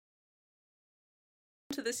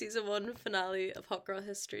To the season one finale of Hot Girl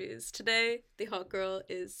Histories. Today, the hot girl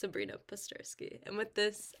is Sabrina Pasterski. And with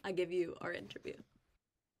this, I give you our interview.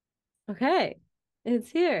 Okay,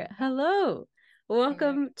 it's here. Hello. Yeah,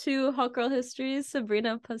 Welcome to Hot Girl Histories,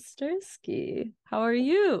 Sabrina Pasterski. How are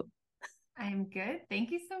you? I'm good.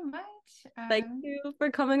 Thank you so much. Thank you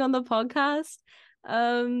for coming on the podcast.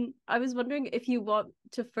 I was wondering if you want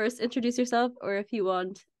to first introduce yourself or if you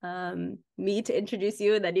want me to introduce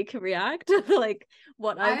you and then you can react like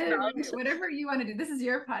what I've found. Whatever you want to do. This is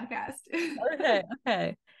your podcast. Okay,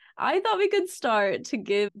 okay. I thought we could start to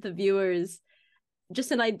give the viewers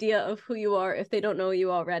just an idea of who you are if they don't know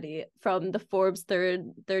you already from the Forbes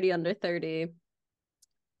 30 under 30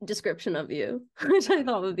 description of you, which I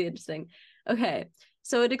thought would be interesting. Okay,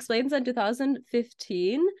 so it explains that in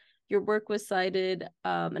 2015, your work was cited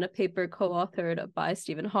in a paper co-authored by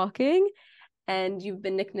Stephen Hawking, and you've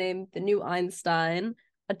been nicknamed the new Einstein.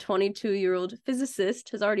 A 22-year-old physicist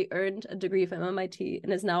has already earned a degree from MIT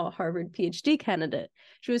and is now a Harvard PhD candidate.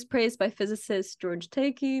 She was praised by physicist George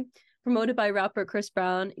Takei, promoted by rapper Chris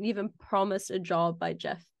Brown, and even promised a job by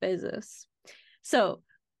Jeff Bezos. So,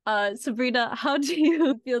 Sabrina, how do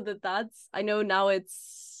you feel that that's, I know now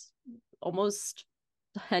it's almost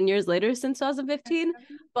 10 years later since 2015,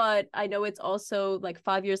 but I know it's also like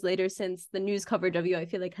 5 years later since the news coverage of you, I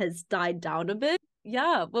feel like, has died down a bit.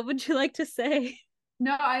 Yeah, what would you like to say?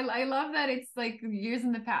 No, I love that it's like years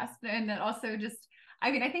in the past, and that also just I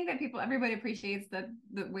mean I think that everybody appreciates the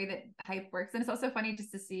way that hype works, and it's also funny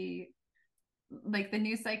just to see like the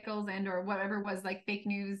news cycles and or whatever was like fake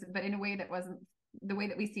news, but in a way that wasn't the way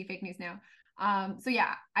that we see fake news now. So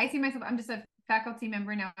yeah, I see myself. I'm just a faculty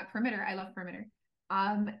member now at Perimeter. I love Perimeter.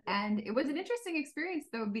 And it was an interesting experience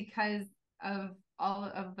though because of all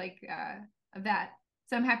of of that.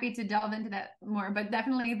 So I'm happy to delve into that more. But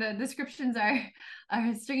definitely the descriptions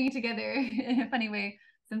are stringing together in a funny way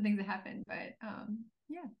some things that happened. But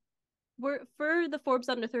yeah. Were for the Forbes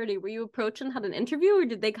Under 30, were you approached and had an interview, or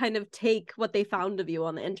did they kind of take what they found of you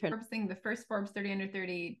on the internet? Forbes thing, the first Forbes 30 under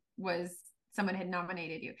 30 was someone had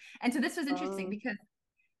nominated you. And so this was interesting Oh, because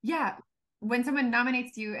yeah, when someone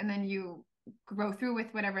nominates you and then you go through with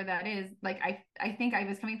whatever that is, like I think I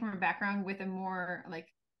was coming from a background with a more like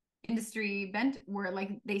industry bent where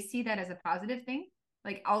like they see that as a positive thing,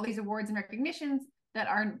 like all these awards and recognitions that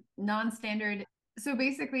are non-standard. So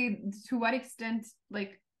basically, to what extent,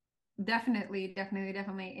 like definitely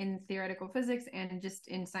in theoretical physics and just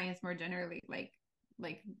in science more generally, like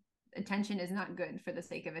attention is not good for the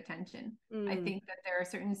sake of attention. I mm, think that there are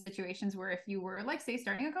certain situations where if you were like say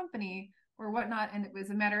starting a company or whatnot and it was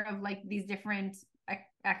a matter of like these different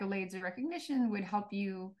accolades or recognition would help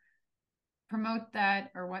you promote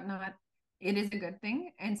that or whatnot, it is a good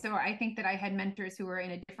thing. And so I think that I had mentors who were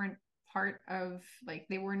in a different part of like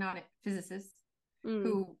they were not physicists mm.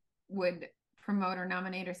 who would promote or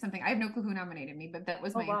nominate or something. I have no clue who nominated me, but that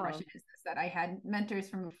was Oh, my wow. impression is that I had mentors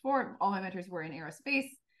from before. All my mentors were in aerospace.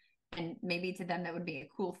 And maybe to them that would be a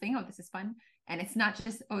cool thing. Oh, this is fun. And it's not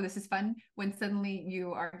just, oh, this is fun when suddenly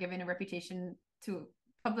you are given a reputation to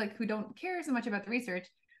public who don't care so much about the research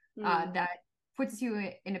Mm. that puts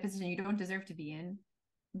you in a position you don't deserve to be in.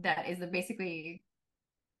 That is basically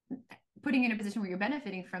putting you in a position where you're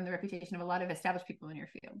benefiting from the reputation of a lot of established people in your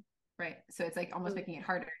field, right? So it's like almost making it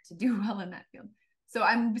harder to do well in that field. So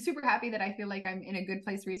I'm super happy that I feel like I'm in a good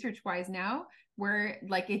place research wise now, where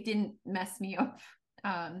like it didn't mess me up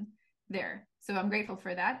there. So I'm grateful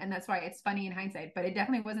for that, and that's why it's funny in hindsight. But it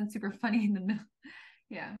definitely wasn't super funny in the middle.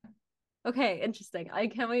 Yeah. Okay, interesting. I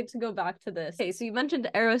can't wait to go back to this. Okay, so you mentioned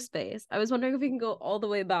aerospace. I was wondering if we can go all the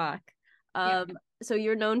way back. Yeah. So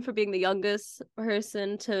you're known for being the youngest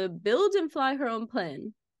person to build and fly her own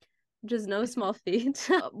plane, which is no small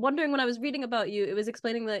feat. Wondering when I was reading about you, it was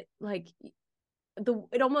explaining that like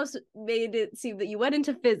it almost made it seem that you went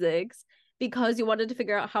into physics because you wanted to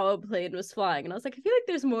figure out how a plane was flying. And I was like, I feel like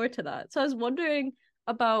there's more to that. So I was wondering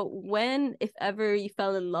about when, if ever, you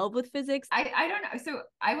fell in love with physics. I don't know. So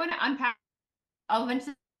I want to unpack. I'll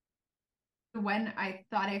eventually when I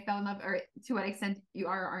thought I fell in love, or to what extent you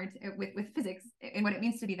are or aren't with physics and what it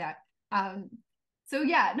means to be that. Um, so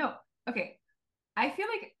yeah, no, okay. I feel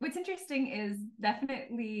like what's interesting is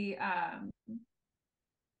definitely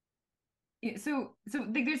so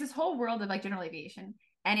like, there's this whole world of like general aviation,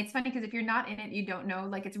 and it's funny because if you're not in it, you don't know.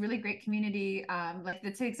 Like it's a really great community. Like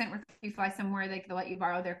to the extent where you fly somewhere, like they'll let you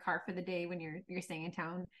borrow their car for the day when you're staying in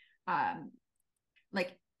town. Um,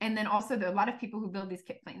 like and then also there are a lot of people who build these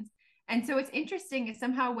kit planes, and so it's interesting is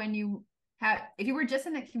somehow when you have if you were just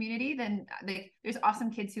in that community then there's awesome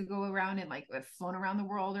kids who go around and like have flown around the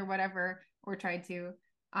world or whatever or tried to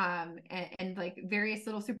and like various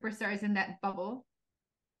little superstars in that bubble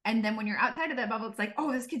And then when you're outside of that bubble, it's like,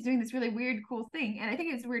 oh, this kid's doing this really weird, cool thing. And I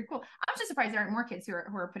think it's weird, cool. I'm just surprised there aren't more kids who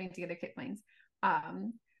are putting together kit planes.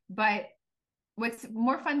 But what's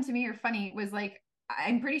more fun to me or funny was like,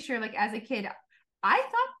 I'm pretty sure like as a kid, I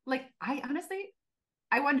thought like, I honestly,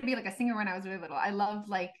 I wanted to be like a singer when I was really little. I loved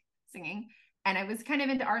like singing, and I was kind of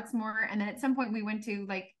into arts more. And then at some point we went to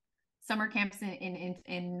like summer camps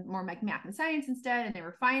in more like math and science instead, and they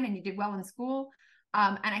were fine, and you did well in school.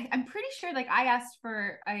 And I'm pretty sure like I asked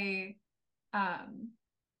for um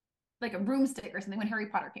like a broomstick or something when Harry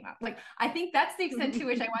Potter came out. Like I think that's the extent to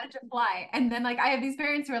which I wanted to fly. And then like I have these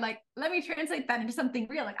parents who are like, let me translate that into something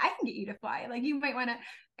real. Like I can get you to fly. Like you might want to.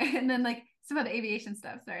 And then like some of the aviation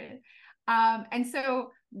stuff started. And so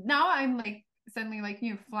now I'm like suddenly like,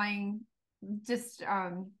 you know, flying just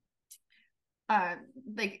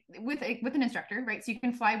like with an instructor, right? So you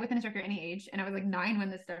can fly with an instructor at any age. And I was like 9 when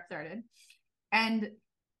this stuff started. And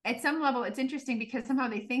at some level, it's interesting because somehow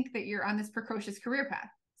they think that you're on this precocious career path.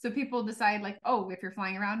 So people decide like, oh, if you're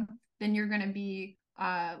flying around, then you're going to be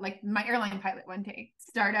like my airline pilot one day,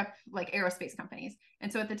 start up like aerospace companies.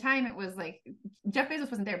 And so at the time it was like Jeff Bezos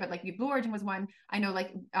wasn't there, but like Blue Origin was one. I know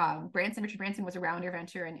like Richard Branson was around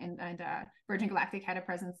AirVenture, and Virgin Galactic had a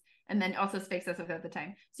presence, and then also SpaceX at the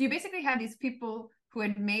time. So you basically had these people who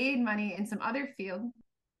had made money in some other field,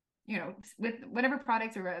 you know, with whatever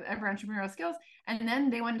products or whatever entrepreneurial skills. And then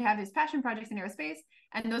they wanted to have these passion projects in aerospace.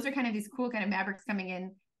 And those are kind of these cool kind of mavericks coming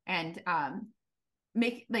in and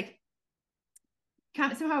make like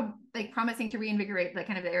somehow like promising to reinvigorate like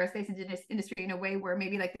kind of the aerospace industry in a way where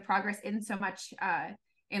maybe like the progress isn't so much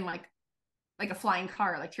in like a flying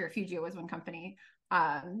car, like Terrafugio was one company.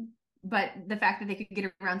 But the fact that they could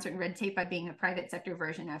get around certain red tape by being a private sector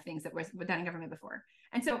version of things that was done in government before.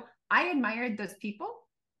 And so I admired those people,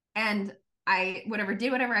 and I whatever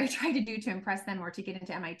I tried to do to impress them or to get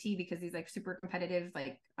into MIT, because these like super competitive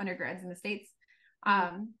like undergrads in the States.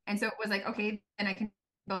 And so it was like, okay, and I can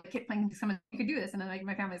kit playing, someone you could do this. And then like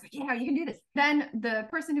my family was like, yeah, you can do this. Then the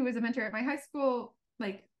person who was a mentor at my high school,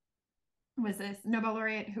 like was this Nobel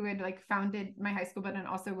laureate who had like founded my high school, but then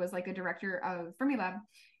also was like a director of Fermilab.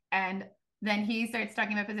 And then he starts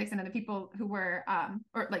talking about physics, and then the people who were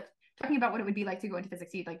or like talking about what it would be like to go into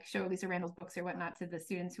physics. He'd like show Lisa Randall's books or whatnot to the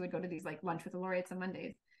students who would go to these like lunch with the laureates on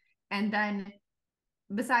Mondays. And then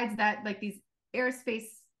besides that, like these aerospace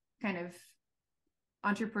kind of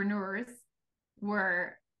entrepreneurs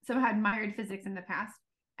were somehow admired physics in the past.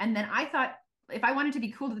 And then I thought if I wanted to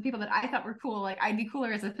be cool to the people that I thought were cool, like I'd be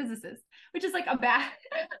cooler as a physicist, which is like a bad,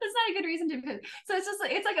 that's not a good reason to. So it's just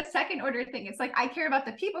like, it's like a second order thing. It's like, I care about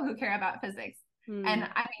the people who care about physics. And I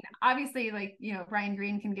mean, obviously like, you know, Brian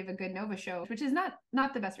Greene can give a good Nova show, which is not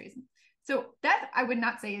the best reason. So that I would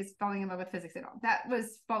not say is falling in love with physics at all. That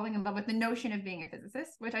was falling in love with the notion of being a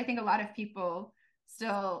physicist, which I think a lot of people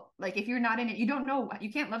still like, if you're not in it, you don't know,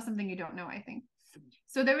 you can't love something you don't know, I think.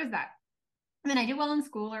 So there was that. And then I did well in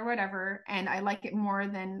school or whatever, and I like it more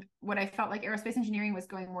than what I felt like aerospace engineering was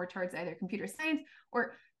going more towards either computer science.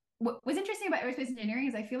 Or what was interesting about aerospace engineering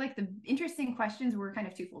is I feel like the interesting questions were kind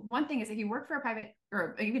of twofold. One thing is if you work for a private,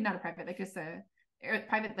 or even not a private, like just a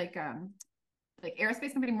private like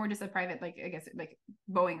aerospace company, more just a private, like I guess like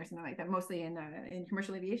Boeing or something like that, mostly in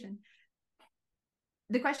commercial aviation.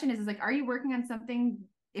 The question is like, are you working on something,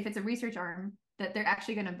 if it's a research arm, that they're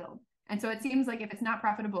actually going to build? And so it seems like if it's not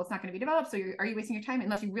profitable, it's not going to be developed. So are you wasting your time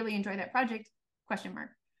unless you really enjoy that project? Question mark.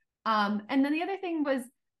 And then the other thing was,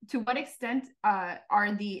 to what extent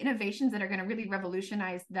are the innovations that are going to really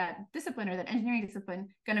revolutionize that discipline or that engineering discipline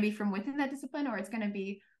going to be from within that discipline, or it's going to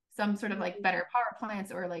be some sort of like better power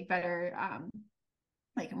plants or like better,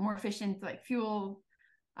 like more efficient, like fuel,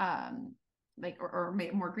 like, or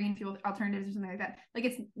more green fuel alternatives or something like that. Like,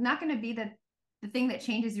 it's not going to be that the thing that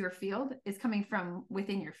changes your field is coming from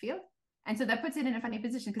within your field. And so that puts it in a funny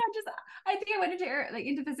position, because I think I went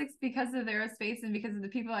into physics because of aerospace and because of the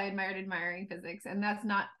people I admired admiring physics. And that's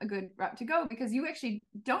not a good route to go, because you actually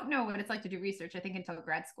don't know what it's like to do research, I think, until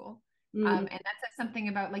grad school. And that says something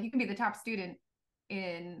about, like, you can be the top student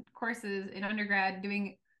in courses in undergrad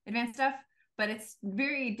doing advanced stuff, but it's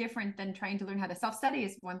very different than trying to learn how to self-study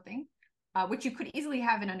is one thing, which you could easily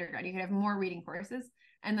have in undergrad. You could have more reading courses.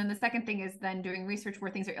 And then the second thing is then doing research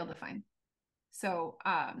where things are ill-defined. So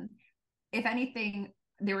if anything,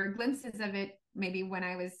 there were glimpses of it maybe when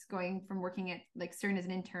I was going from working at like CERN as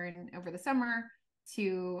an intern over the summer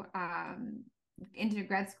to into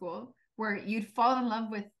grad school, where you'd fall in love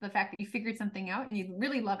with the fact that you figured something out and you'd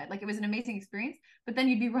really love it. Like, it was an amazing experience, but then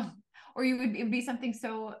you'd be wrong, or it would be something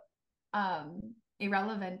so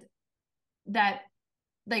irrelevant that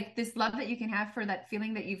like this love that you can have for that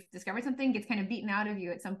feeling that you've discovered something gets kind of beaten out of you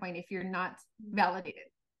at some point if you're not validated.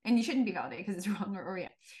 and you shouldn't be validated because it's wrong or yeah.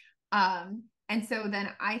 And so then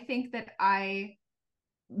I think that I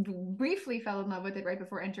briefly fell in love with it right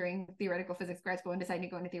before entering theoretical physics grad school and deciding to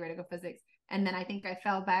go into theoretical physics. And then I think I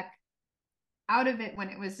fell back out of it when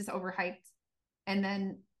it was just overhyped. And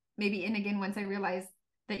then maybe in again once I realized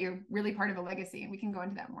that you're really part of a legacy, and we can go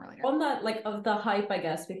into that more later. On that, like, of the hype, I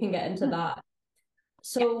guess we can get into that.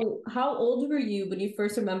 So how old were you when you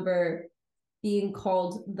first remember being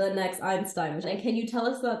called the next Einstein? And can you tell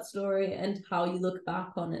us that story and how you look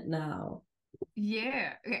back on it now?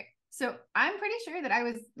 Yeah. Okay. So I'm pretty sure that I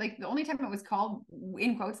was like, the only time it was called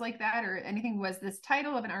in quotes like that or anything was this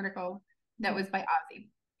title of an article that was by Ozzy.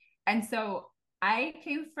 And so I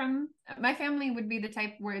came from, my family would be the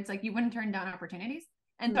type where it's like you wouldn't turn down opportunities.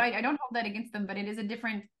 And so I don't hold that against them, but it is a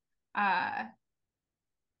different, I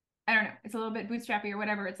don't know, it's a little bit bootstrappy or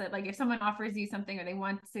whatever. It's like if someone offers you something or they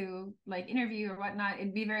want to like interview or whatnot,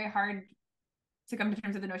 it'd be very hard to come to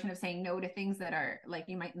terms with the notion of saying no to things that are like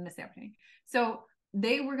you might miss the opportunity. So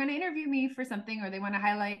they were going to interview me for something, or they want to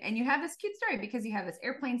highlight, and you have this cute story because you have this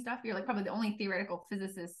airplane stuff. You're like probably the only theoretical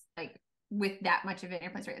physicist like with that much of an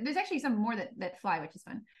airplane story. There's actually some more that fly, which is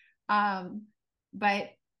fun. But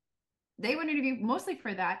they want to interview mostly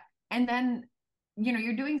for that. And then, you know,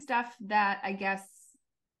 you're doing stuff that I guess,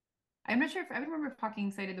 I'm not sure if I remember if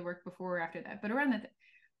Hawking cited the work before or after that, but around that,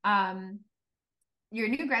 you're a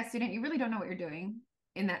new grad student, you really don't know what you're doing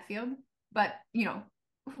in that field, but you know,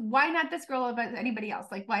 why not this girl about anybody else?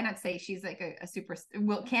 Like, why not say she's like a super,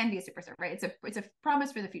 well, can be a superstar, right? It's a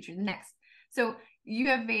promise for the future, the next. So you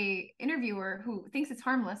have a interviewer who thinks it's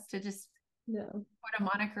harmless to just put a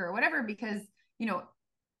moniker or whatever, because, you know,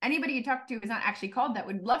 anybody you talk to is not actually called that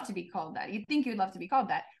would love to be called that. You'd think you'd love to be called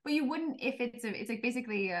that, but you wouldn't if it's like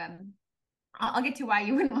basically, I'll get to why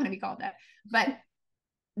you wouldn't want to be called that. But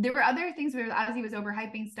there were other things where Ozzy was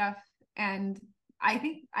overhyping stuff. And I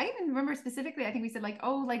think I even remember specifically, I think we said like,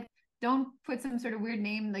 oh, like don't put some sort of weird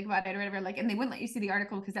name like about it or whatever. Like, and they wouldn't let you see the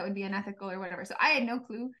article because that would be unethical or whatever. So I had no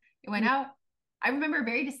clue. It went out. I remember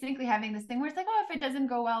very distinctly having this thing where it's like, oh, if it doesn't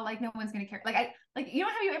go well, like no one's gonna care. Like you know,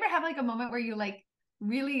 have you ever have like a moment where you like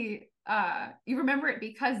really you remember it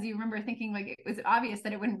because you remember thinking like it was obvious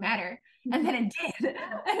that it wouldn't matter, and then it did.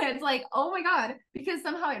 And it's like, oh my god, because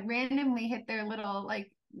somehow it randomly hit their little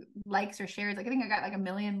like likes or shares. Like I think I got like 1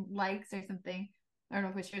 million likes or something. I don't know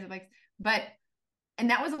if it was shares or likes, but and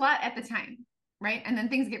that was a lot at the time, right? And then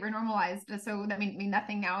things get renormalized, so that mean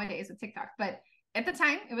nothing nowadays with TikTok, but at the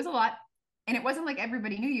time it was a lot. And it wasn't like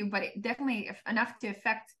everybody knew you, but it definitely enough to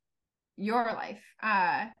affect your life.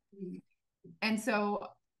 And so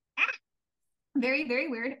very, very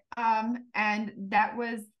weird. And that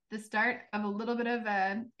was the start of a little bit of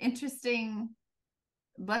an interesting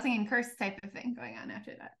blessing and curse type of thing going on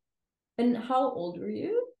after that. And how old were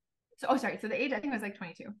you? So, sorry. So the age, I think I was like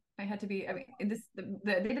 22. I had to be, I mean, they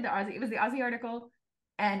did the Ozzy, it was the Ozzy article.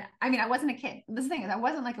 And I mean, I wasn't a kid. This thing is, I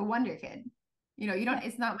wasn't like a wonder kid. You know, you don't,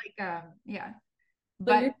 it's not like, yeah.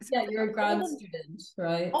 But you're a grad student,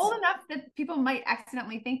 right? Old enough that people might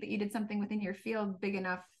accidentally think that you did something within your field big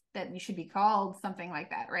enough that you should be called something like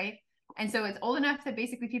that, right? And so it's old enough that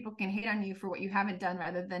basically people can hate on you for what you haven't done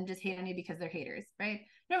rather than just hate on you because they're haters, right?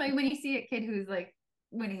 Normally when you see a kid who's like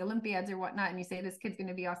winning Olympiads or whatnot and you say this kid's going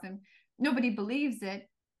to be awesome, nobody believes it,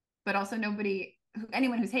 but also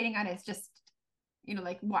anyone who's hating on it is just, you know,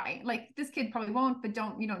 like, why? Like this kid probably won't, but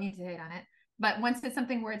you don't need to hate on it. But once it's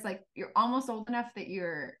something where it's like you're almost old enough that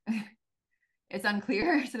you're it's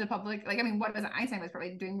unclear to the public. Like, I mean, what was Einstein was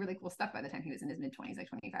probably doing really cool stuff by the time he was in his mid-20s, like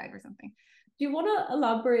 25 or something. Do you want to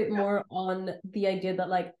elaborate more on the idea that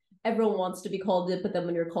like everyone wants to be called it, but then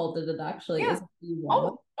when you're called it, it actually is what you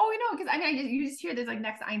want? Oh, I know, because I mean, you just hear there's like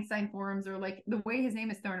next Einstein forums or like the way his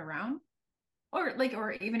name is thrown around, or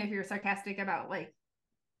even if you're sarcastic about like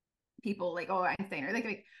people like, oh, Einstein, or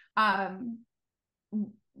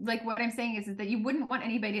like what I'm saying is that you wouldn't want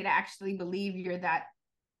anybody to actually believe you're that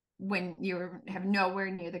when you have nowhere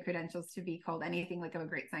near the credentials to be called anything like a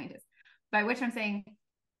great scientist. By which I'm saying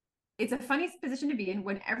it's a funny position to be in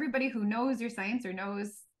when everybody who knows your science or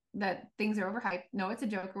knows that things are overhyped, know it's a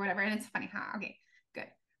joke or whatever, and it's funny. Okay, good.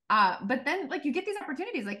 But then like you get these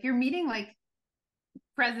opportunities, like you're meeting like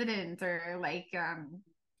president or like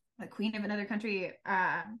the queen of another country,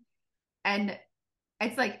 and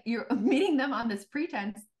it's like you're meeting them on this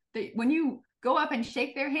pretense that when you go up and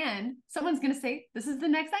shake their hand, someone's going to say, this is the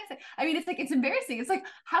next Einstein. I mean, it's like, it's embarrassing. It's like,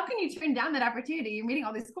 how can you turn down that opportunity? You're meeting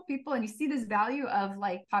all these cool people and you see this value of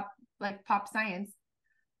like pop science.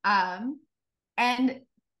 But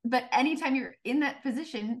anytime you're in that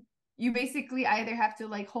position, you basically either have to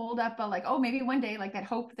like hold up a like, oh, maybe one day, like that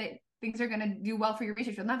hope that things are going to do well for your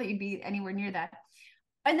research. Well, not that you'd be anywhere near that.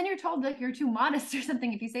 and then you're told like you're too modest or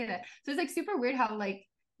something if you say that. So it's like super weird how like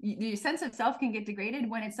your sense of self can get degraded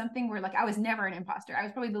when it's something where like I was never an imposter. I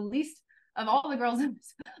was probably the least of all the girls,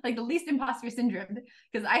 like the least imposter syndrome,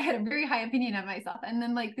 because I had a very high opinion of myself. And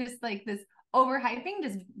then like this overhyping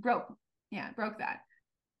just broke that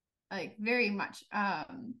like very much.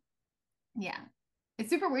 Yeah, it's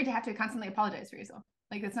super weird to have to constantly apologize for yourself.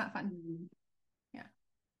 Like it's not fun. Yeah.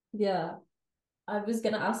 Yeah. I was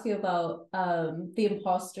gonna ask you about the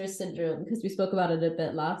imposter syndrome because we spoke about it a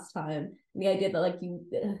bit last time. And the idea that like you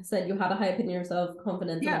said you had a high opinion of yourself,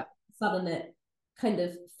 confidence, and Yeah. then suddenly it kind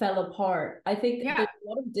of fell apart. I think Yeah. there's a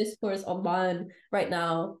lot of discourse online right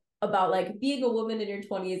now about like being a woman in your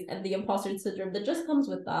 20s and the imposter syndrome that just comes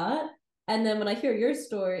with that. And then when I hear your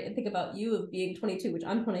story and think about you of being 22, which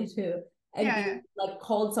I'm 22, and Yeah. being like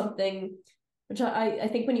called something, which I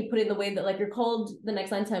think when you put it in the way that like you're called the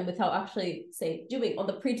next line time without actually say doing on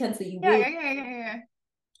the pretense that you Yeah. will. Yeah. Yeah. Yeah. Yeah.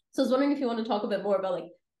 So I was wondering if you want to talk a bit more about like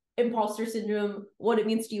imposter syndrome, what it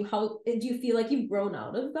means to you. How do you feel like you've grown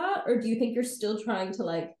out of that, or do you think you're still trying to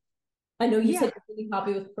like? I know you Yeah. said you're really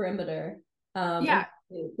happy with perimeter, Yeah.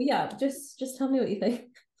 but yeah, just tell me what you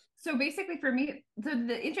think. So basically for me,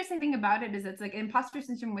 the interesting thing about it is it's like imposter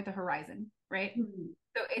syndrome with a horizon, right? Mm-hmm.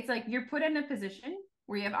 So it's like you're put in a position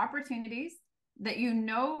where you have opportunities that you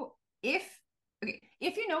know if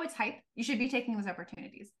if you know it's hype, you should be taking those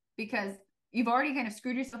opportunities because you've already kind of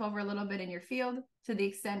screwed yourself over a little bit in your field to the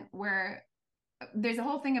extent where there's a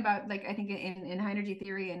whole thing about like I think in high energy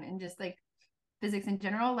theory and just like physics in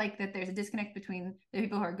general, like that there's a disconnect between the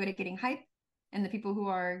people who are good at getting hype and the people who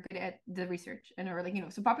are good at the research and or like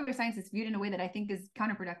so popular science is viewed in a way that I think is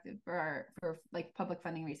counterproductive for like public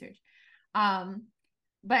funding research.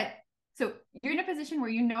 But so you're in a position where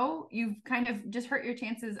you've kind of just hurt your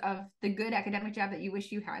chances of the good academic job that you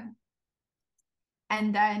wish you had,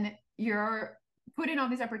 and then you're put in all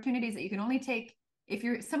these opportunities that you can only take if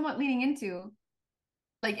you're somewhat leaning into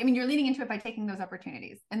like I mean you're leaning into it by taking those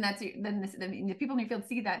opportunities and that's then the people in your field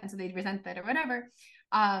see that and so they resent that or whatever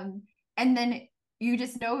and then you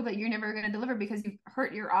just know that you're never going to deliver because you've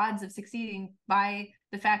hurt your odds of succeeding by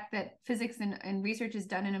the fact that physics and research is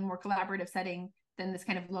done in a more collaborative setting than this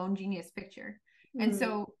kind of lone genius picture. And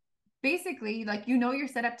so basically like you're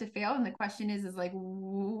set up to fail and the question is like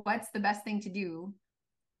what's the best thing to do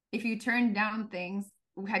if you turn down things?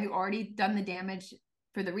 Have you already done the damage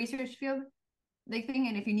for the research field like thing?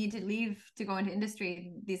 And if you need to leave to go into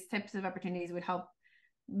industry, these types of opportunities would help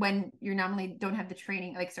when you normally don't have the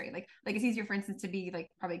training. Like it's easier, for instance, to be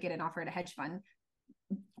like probably get an offer at a hedge fund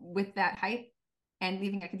with that hype and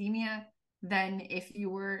leaving academia than if you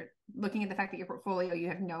were looking at the fact that your portfolio, you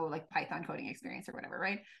have no like Python coding experience or whatever,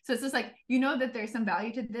 right? So it's just like, that there's some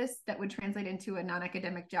value to this that would translate into a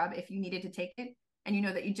non-academic job if you needed to take it. And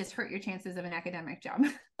that you just hurt your chances of an academic job.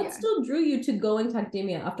 What still drew you to going to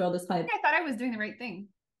academia after all this hype? I thought I was doing the right thing.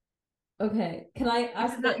 Okay, can I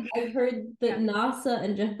ask that? I heard that NASA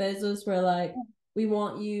and Jeff Bezos were like, we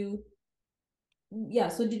want you. Yeah,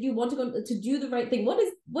 so did you want to go to do the right thing?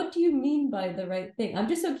 What do you mean by the right thing? I'm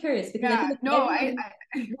just so curious because I feel like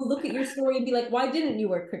everyone will look at your story and be like, why didn't you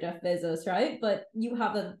work for Jeff Bezos, right? But you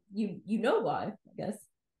have you know why, I guess.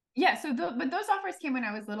 Yeah, but those offers came when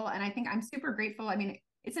I was little, and I think I'm super grateful. I mean,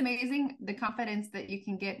 it's amazing the confidence that you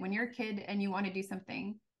can get when you're a kid and you want to do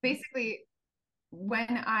something. Basically,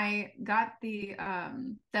 when I got the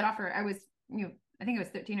that offer, I was I think it was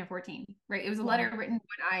 13 or 14, right? It was a letter written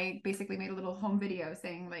when I basically made a little home video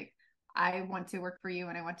saying like I want to work for you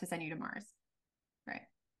and I want to send you to Mars, right?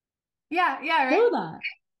 Yeah, right. Know that.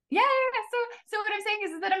 Yeah. So what I'm saying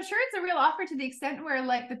is that I'm sure it's a real offer to the extent where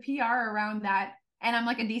like the PR around that, and I'm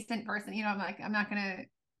like a decent person, I'm like I'm not gonna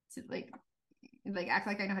like act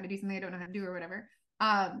like I know how to do something I don't know how to do or whatever.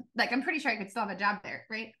 Like I'm pretty sure I could still have a job there,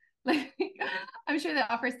 right? Like I'm sure the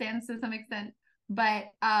offer stands to some extent, but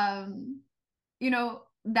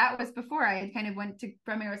that was before I had kind of went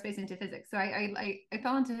from aerospace into physics. So I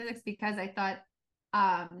fell into physics because I thought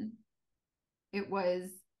it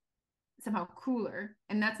was somehow cooler,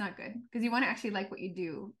 and that's not good because you want to actually like what you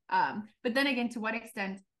do. But then again, to what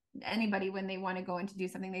extent anybody when they want to go in to do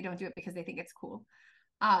something, they don't do it because they think it's cool.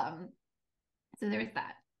 So there's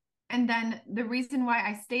that. And then the reason why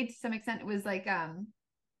I stayed to some extent was like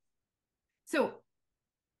so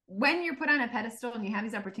when you're put on a pedestal and you have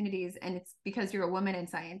these opportunities and it's because you're a woman in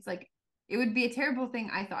science, like it would be a terrible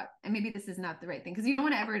thing, I thought, and maybe this is not the right thing, because you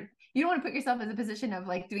don't want to put yourself as a position of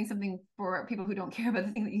like doing something for people who don't care about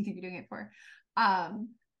the thing that you think you're doing it for.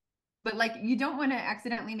 But like you don't want to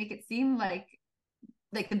accidentally make it seem like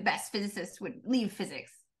the best physicists would leave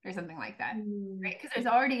physics or something like that, right? Because there's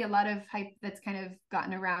already a lot of hype that's kind of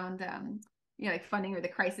gotten around like funding or the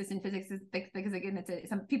crisis in physics is because again,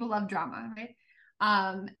 some people love drama, right?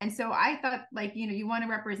 And so I thought like, you want to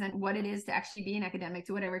represent what it is to actually be an academic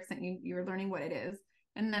to whatever extent you're learning what it is.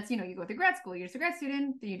 And that's, you go through grad school, you're just a grad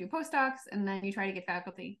student, then you do postdocs, and then you try to get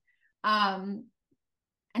faculty. And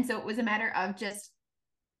so it was a matter of just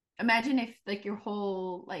imagine if like your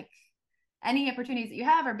whole, like any opportunities that you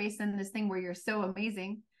have are based on this thing where you're so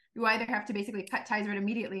amazing, you either have to basically cut ties right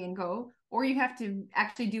immediately and go, or you have to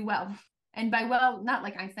actually do well. And by well, not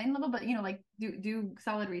like Einstein level, but like do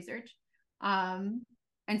solid research. And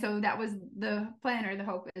so that was the plan, or the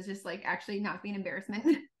hope, is just like actually not be an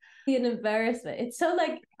embarrassment. Be an embarrassment. It's so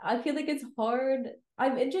like, I feel like it's hard.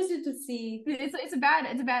 I'm interested to see. It's a bad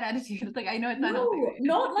attitude. It's like, I know it's not healthy.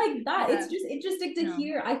 No, not like that. It's just interesting to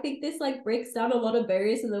hear. I think this like breaks down a lot of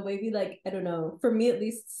barriers in the way we, like, I don't know, for me at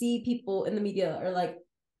least, see people in the media, or like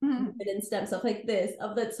in STEM stuff like this,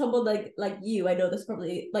 of that someone like you, I know this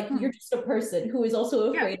probably, like you're just a person who is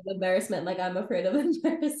also afraid of embarrassment, like I'm afraid of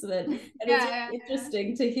embarrassment. And it's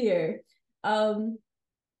interesting to hear. Yeah,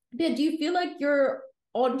 do you feel like you're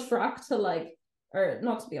on track to like, or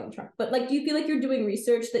not to be on track, but like, do you feel like you're doing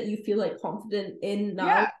research that you feel like confident in now?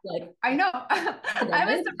 Yeah, like I know. I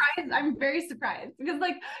was surprised. I'm very surprised because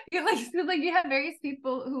like you have various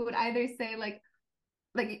people who would either say like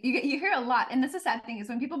you hear a lot, and this is a sad thing, is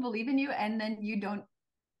when people believe in you and then you don't,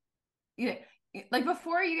 like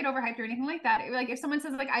before you get overhyped or anything like that, like if someone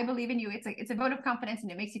says like I believe in you, it's like it's a vote of confidence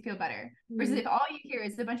and it makes you feel better. Versus if all you hear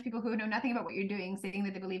is a bunch of people who know nothing about what you're doing saying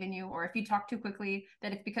that they believe in you, or if you talk too quickly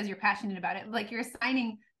that it's because you're passionate about it, like you're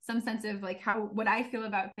assigning some sense of like what I feel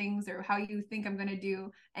about things or how you think I'm going to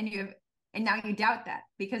do, and now you doubt that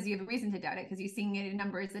because you have a reason to doubt it because you're seeing it in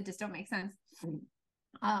numbers that just don't make sense.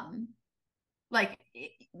 Like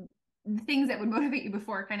the things that would motivate you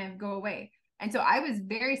before kind of go away. And so I was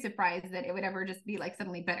very surprised that it would ever just be like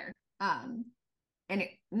suddenly better. And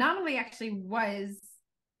it not only actually was,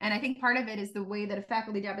 and I think part of it is the way that a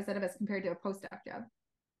faculty job is set up as compared to a postdoc job.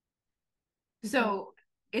 So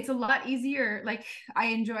it's a lot easier. Like I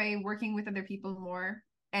enjoy working with other people more.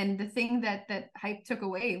 And the thing that hype took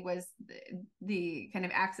away was the kind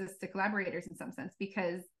of access to collaborators in some sense,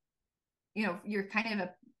 because, you're kind of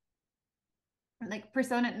a like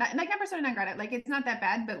persona, not persona non grata, like it's not that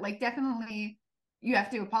bad, but like definitely you have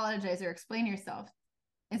to apologize or explain yourself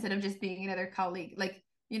instead of just being another colleague. Like,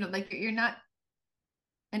 like you're not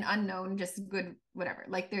an unknown, just good, whatever.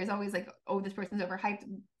 Like there's always like, oh, this person's overhyped.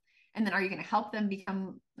 And then are you going to help them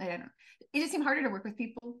become, I don't know. It just seemed harder to work with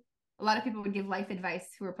people. A lot of people would give life advice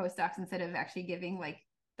who are postdocs instead of actually giving like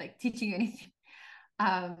teaching you anything.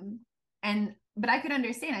 But I could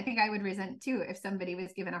understand. I think I would resent too if somebody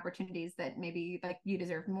was given opportunities that maybe like you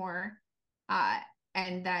deserve more,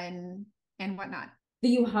 and whatnot. Do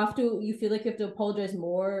you feel like you have to apologize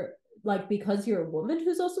more, like because you're a woman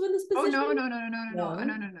who's also in this position? Oh no.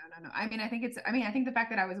 I mean, I think the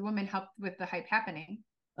fact that I was a woman helped with the hype happening.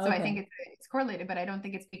 So I think it's correlated, but I don't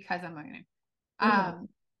think it's because I'm a woman.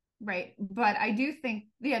 Right. But I do think,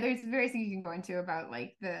 there's various things you can go into about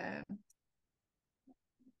like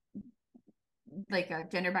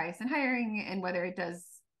gender bias in hiring and whether it does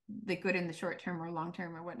the good in the short term or long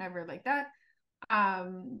term or whatever like that.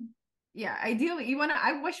 Ideally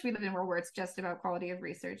I wish we lived in a world where it's just about quality of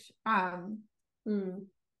research.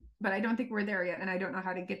 But I don't think we're there yet, and I don't know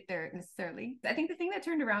how to get there necessarily. I think the thing that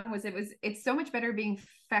turned around was it's so much better being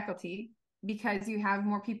faculty because you have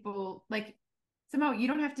more people, like somehow you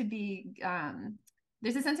don't have to be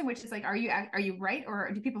there's a sense in which it's like, are you right, or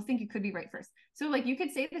do people think you could be right first? So like you could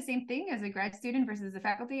say the same thing as a grad student versus a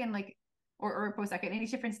faculty, and like or a postdoc at any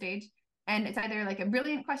different stage, and it's either like a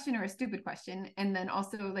brilliant question or a stupid question. And then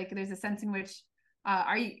also like there's a sense in which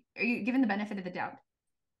are you given the benefit of the doubt?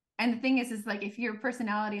 And the thing is like if your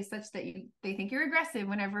personality is such that they think you're aggressive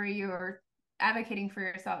whenever you're advocating for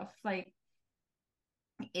yourself, like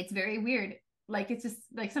it's very weird. Like it's just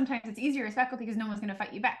like sometimes it's easier as faculty because no one's going to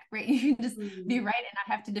fight you back, right? You can just be right and not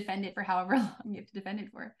have to defend it for however long you have to defend it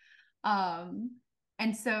for.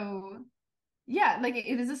 And so like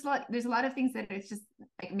it is just there's a lot of things that it's just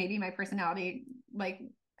like maybe my personality, like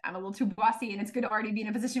I'm a little too bossy, and it's good to already be in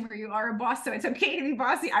a position where you are a boss, so it's okay to be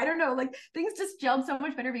bossy. I don't know, like things just gelled so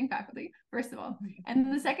much better being faculty, first of all.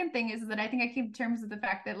 And the second thing is that I think I came to terms with the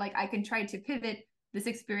fact that like I can try to pivot this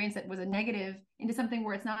experience that was a negative into something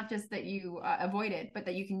where it's not just that you avoid it, but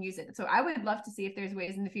that you can use it. So I would love to see if there's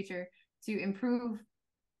ways in the future to improve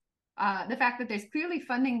the fact that there's clearly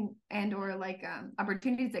funding and or like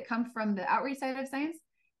opportunities that come from the outreach side of science,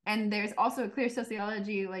 And there's also a clear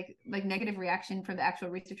sociology, like negative reaction from the actual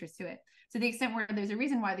researchers to it. To the extent where there's a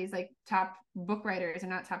reason why these like top book writers are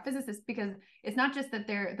not top physicists, because it's not just that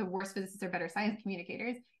they're the worst physicists or better science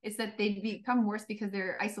communicators, it's that they become worse because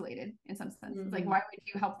they're isolated in some sense. Mm-hmm. Like, why would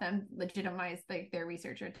you help them legitimize like their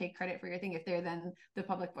research or take credit for your thing if they're then the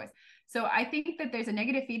public voice? So I think that there's a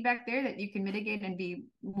negative feedback there that you can mitigate and be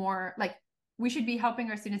more like, we should be helping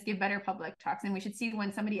our students give better public talks, and we should see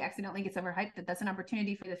when somebody accidentally gets overhyped that that's an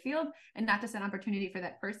opportunity for the field and not just an opportunity for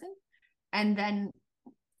that person, and then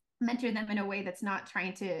mentor them in a way that's not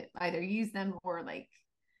trying to either use them or like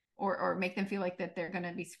or make them feel like that they're going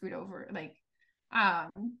to be screwed over. Like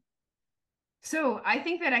so I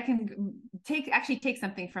think that I can take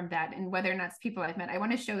something from that, and whether or not it's people I've met, I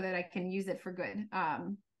want to show that I can use it for good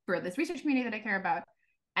for this research community that I care about.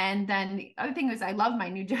 And then the other thing is I love my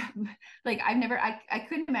new job. Like I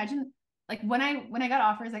couldn't imagine, like when I got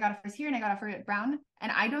offers here and I got offered at Brown,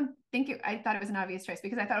 and I thought it was an obvious choice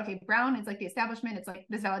because I thought, okay, Brown is like the establishment, it's like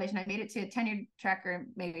this validation. I made it to a tenured track, or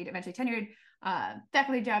maybe eventually tenured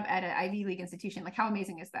faculty job at an Ivy League institution. Like, how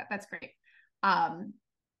amazing is that? That's great.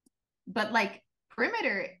 But like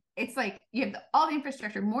Perimeter, it's like you have all the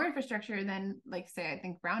infrastructure, more infrastructure than like say I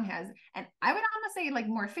think Brown has, and I would almost say like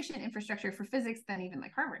more efficient infrastructure for physics than even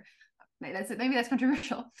like Harvard. Maybe that's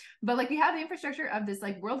controversial, but like we have the infrastructure of this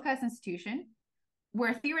like world-class institution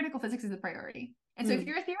where theoretical physics is the priority. And so if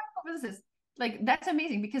you're a theoretical physicist, like that's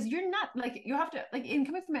amazing, because you're not like, you have to like, in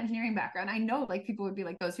coming from an engineering background, I know like people would be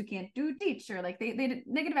like those who can't teach, or like they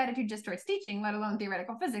negative attitude just towards teaching, let alone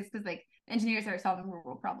theoretical physics, because like engineers are solving real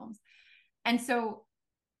world problems. And so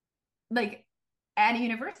like at a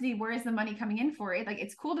university, where is the money coming in for it? Like,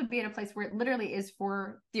 it's cool to be at a place where it literally is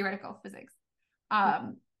for theoretical physics.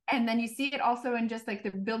 And then you see it also in just like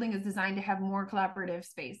the building is designed to have more collaborative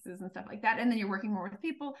spaces and stuff like that. And then you're working more with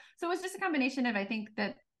people. So it's just a combination of, I think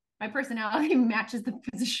that my personality matches the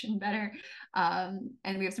position better.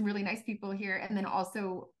 And we have some really nice people here. And then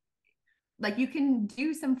also like you can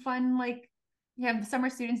do some fun, like you have summer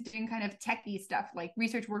students doing kind of techie stuff, like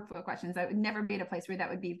research workflow questions. I would never be at a place where that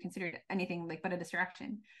would be considered anything like but a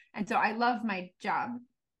distraction. And so I love my job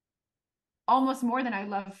almost more than I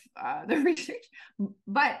love the research.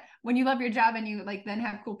 But when you love your job and you like then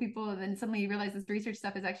have cool people, and then suddenly you realize this research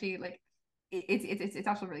stuff is actually like it's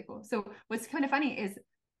also really cool. So what's kind of funny is,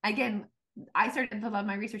 again, I started to love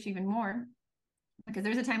my research even more because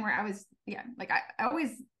there's a time where I was like I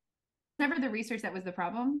always, never the research that was the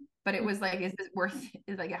problem, but it was like, is this worth it?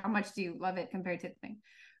 Is like, how much do you love it compared to the thing?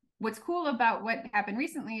 What's cool about what happened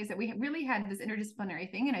recently is that we really had this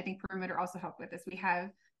interdisciplinary thing, and I think Perimeter also helped with this. We have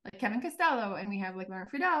like Kevin Costello, and we have like Lauren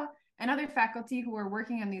Friedel and other faculty who are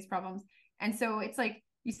working on these problems. And so it's like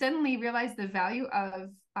you suddenly realize the value of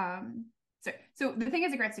so the thing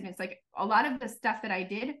is, a grad student, it's like a lot of the stuff that I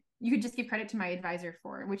did, you could just give credit to my advisor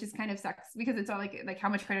for, which is kind of sucks because it's all like how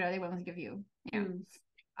much credit are they willing to give you? Yeah.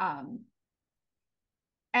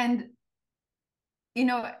 And you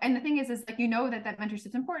know, and the thing is like, you know, that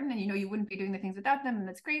mentorship's important, and you know you wouldn't be doing the things without them, and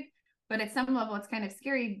that's great. But at some level it's kind of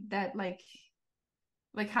scary that like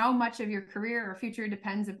how much of your career or future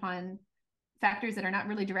depends upon factors that are not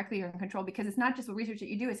really directly in control, because it's not just what research that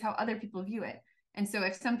you do, it's how other people view it. And so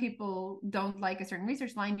if some people don't like a certain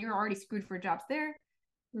research line, you're already screwed for jobs there.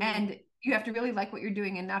 And you have to really like what you're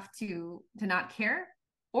doing enough to not care,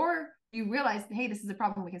 or you realize, hey, this is a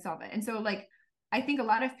problem, we can solve it. And so like I think a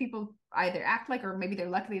lot of people either act like, or maybe they're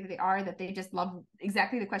lucky that they just love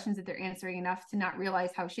exactly the questions that they're answering enough to not realize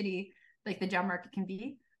how shitty like the job market can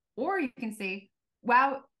be. Or you can say,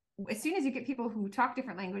 wow, as soon as you get people who talk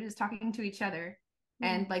different languages talking to each other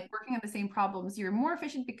and like working on the same problems, you're more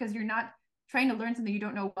efficient because you're not trying to learn something you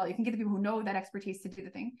don't know well. You can get the people who know that expertise to do the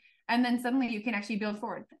thing. And then suddenly you can actually build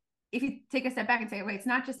forward. If you take a step back and say, wait, it's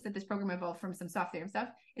not just that this program evolved from some soft theorem stuff,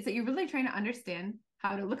 it's that you're really trying to understand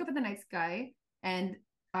how to look up at the night sky and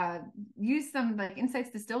use some like insights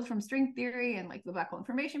distilled from string theory and like the black hole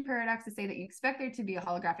information paradox to say that you expect there to be a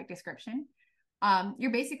holographic description.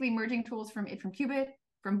 You're basically merging tools from Qubit,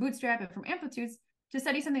 from Bootstrap, and from amplitudes to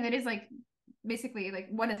study something that is like basically like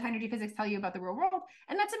what does high energy physics tell you about the real world.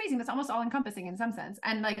 And that's amazing. That's almost all encompassing in some sense.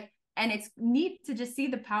 And it's neat to just see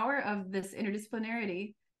the power of this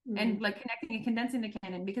interdisciplinarity and like connecting and condensing the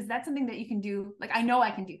canon, because that's something that you can do. Like, I know I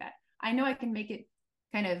can do that. I know I can make it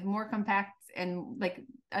kind of more compact and like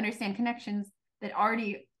understand connections that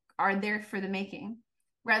already are there for the making,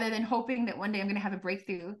 rather than hoping that one day I'm going to have a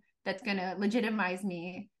breakthrough that's going to legitimize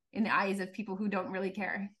me in the eyes of people who don't really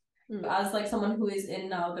care. As like someone who is in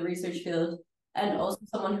now the research field, and also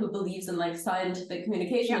someone who believes in like scientific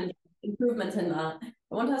communication and improvements in that,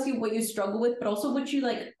 I want to ask you what you struggle with, but also what you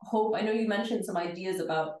like hope. I know you mentioned some ideas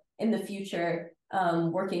about in the future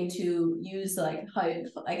working to use like hype,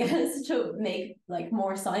 I guess, to make like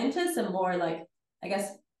more scientists and more like, I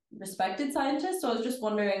guess, respected scientists. So I was just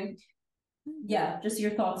wondering, yeah, just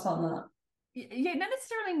your thoughts on that. Yeah, not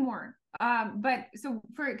necessarily more. But so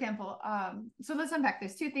for example, so let's unpack.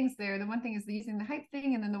 There's two things there. The one thing is using the hype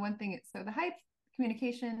thing, and then the one thing is so the hype,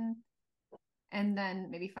 communication, and then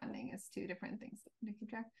maybe funding is two different things to keep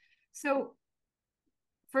track. So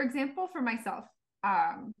for example, for myself,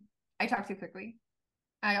 I talk too quickly.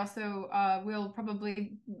 I also will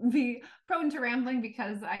probably be prone to rambling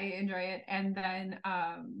because I enjoy it. And then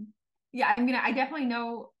yeah, I definitely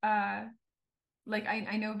know like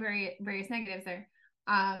I know various negatives there.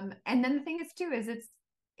 And then the thing is too is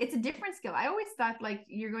it's a different skill. I always thought like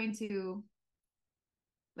you're going to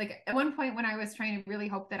like at one point when I was trying to really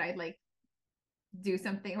hope that I'd like do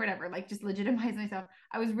something or whatever, like just legitimize myself,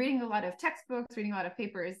 I was reading a lot of textbooks, reading a lot of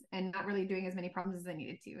papers, and not really doing as many problems as I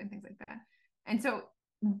needed to and things like that. And so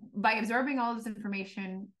by absorbing all this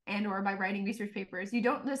information and or by writing research papers, you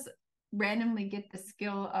don't just randomly get the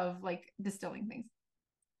skill of like distilling things.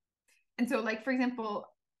 And so like for example,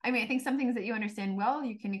 I mean, I think some things that you understand well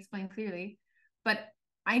you can explain clearly, but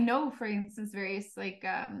I know for instance various like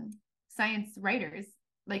science writers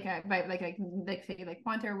like say like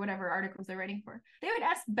Quanta or whatever articles they're writing for, they would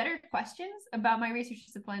ask better questions about my research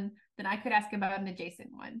discipline than I could ask about an adjacent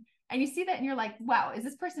one. And you see that and you're like, wow, is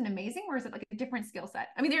this person amazing or is it like a different skill set?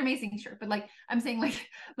 I mean, they're amazing, sure, but like I'm saying like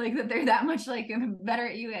that they're that much like better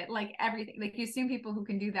at you at like everything. Like you assume people who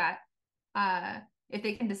can do that, if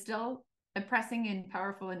they can distill a pressing and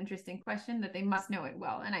powerful and interesting question, that they must know it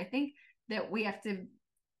well. And I think that we have to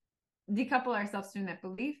decouple ourselves from that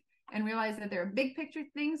belief and realize that there are big picture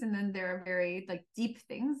things and then there are very like deep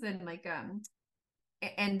things and like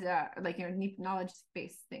like deep knowledge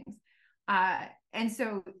based things. And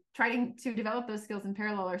so trying to develop those skills in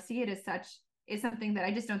parallel or see it as such is something that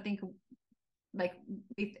I just don't think like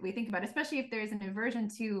we think about, especially if there's an aversion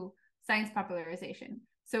to science popularization.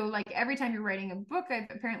 So like every time you're writing a book, I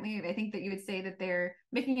think that you would say that they're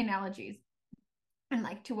making analogies. And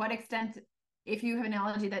like to what extent, if you have an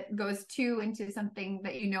analogy that goes too into something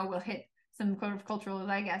that you know will hit some kind of cultural,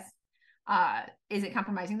 I guess, is it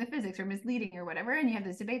compromising the physics or misleading or whatever? And you have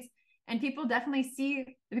those debates. And people definitely see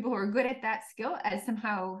the people who are good at that skill as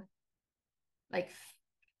somehow like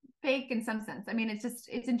fake in some sense. I mean, it's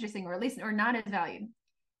interesting, or at least, or not as valued.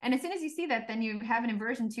 And as soon as you see that, then you have an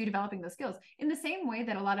aversion to developing those skills. In the same way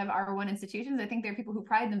that a lot of R1 institutions, I think there are people who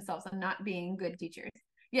pride themselves on not being good teachers,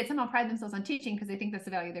 yet somehow pride themselves on teaching because they think that's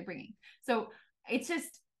the value they're bringing. So it's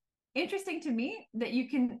just interesting to me that you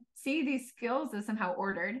can see these skills as somehow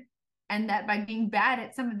ordered, and that by being bad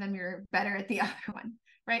at some of them, you're better at the other one,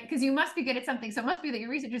 right? Because you must be good at something. So it must be that your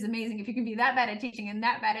research is amazing if you can be that bad at teaching and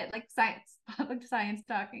that bad at like science, public science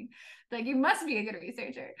talking. Like you must be a good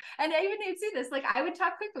researcher. And I even you'd see this, like I would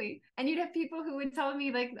talk quickly and you'd have people who would tell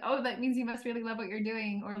me like, oh, that means you must really love what you're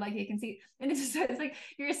doing, or like you can see. And it's like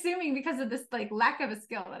you're assuming because of this like lack of a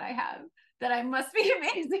skill that I have that I must be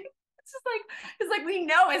amazing. It's like we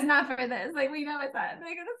know it's not for this. Like we know it's not.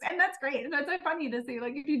 Like, and that's great. And that's so funny to see.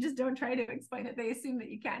 Like if you just don't try to explain it, they assume that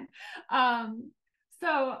you can.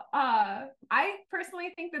 So I personally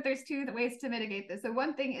think that there's two ways to mitigate this. So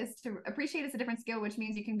one thing is to appreciate it's a different skill, which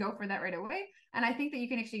means you can go for that right away. And I think that you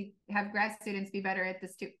can actually have grad students be better at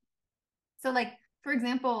this too. So like, for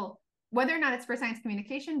example, whether or not it's for science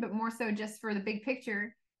communication, but more so just for the big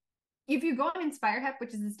picture, if you go on InspireHep,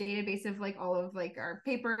 which is this database of like all of like our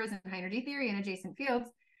papers and high energy theory and adjacent fields,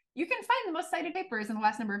 you can find the most cited papers in the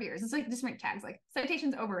last number of years. It's like different tags, like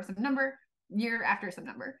citations over some number, year after some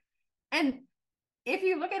number. And if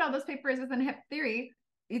you look at all those papers within hip theory,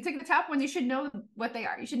 you take the top ones, you should know what they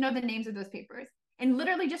are. You should know the names of those papers. And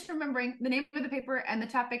literally just remembering the name of the paper and the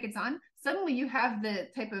topic it's on, suddenly you have the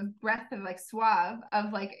type of breadth of like suave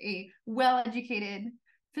of like a well-educated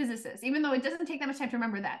physicist, even though it doesn't take that much time to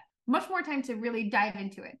remember that. Much more time to really dive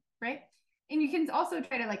into it, right? And you can also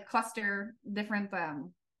try to like cluster different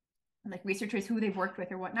like researchers who they've worked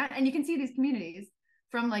with or whatnot, and you can see these communities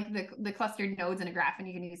from like the clustered nodes in a graph, and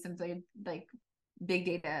you can use some like big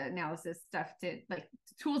data analysis stuff to like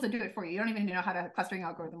tools that do it for you. You don't even know how the clustering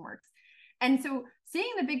algorithm works. And so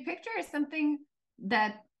seeing the big picture is something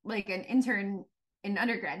that like an intern in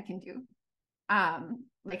undergrad can do.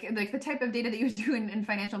 Like the type of data that you do in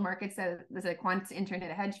financial markets as a quant intern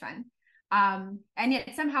at a hedge fund. And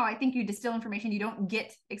yet somehow I think you distill information you don't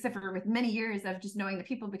get except for with many years of just knowing the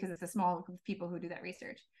people, because it's a small group of people who do that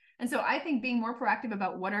research. And so I think being more proactive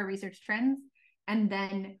about what are research trends, and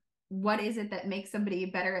then what is it that makes somebody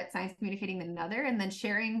better at science communicating than another, and then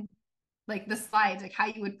sharing like the slides, like how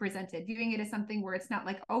you would present it, viewing it as something where it's not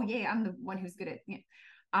like, oh yeah, I'm the one who's good at, you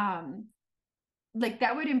know, like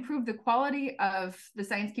that would improve the quality of the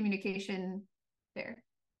science communication there.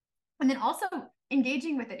 And then also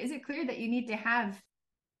engaging with it. Is it clear that you need to have,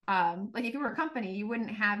 like if you were a company, you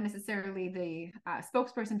wouldn't have necessarily the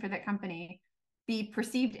spokesperson for that company be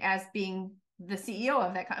perceived as being the CEO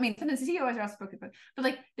of that company. I mean, sometimes the CEOs are also spokesperson, but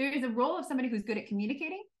like there is a role of somebody who's good at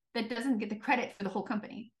communicating that doesn't get the credit for the whole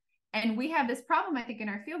company. And we have this problem, I think, in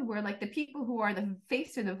our field where like the people who are the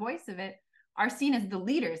face or the voice of it are seen as the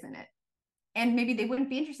leaders in it. And maybe they wouldn't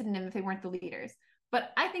be interested in them if they weren't the leaders.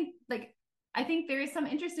 But I think there is some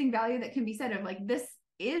interesting value that can be said of like, this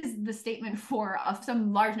is the statement for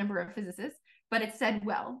some large number of physicists, but it's said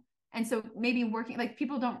well. And so maybe working, like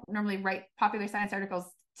people don't normally write popular science articles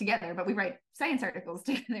together, but we write science articles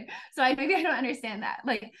together. So maybe I don't understand that.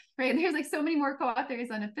 Like, right, there's like so many more co-authors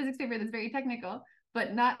on a physics paper that's very technical,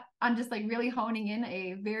 but not on just like really honing in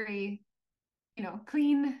a very, you know,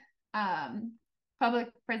 clean public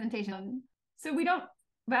presentation. So we don't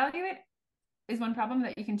value it is one problem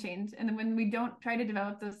that you can change. And then when we don't try to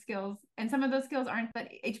develop those skills, and some of those skills aren't that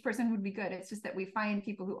each person would be good, it's just that we find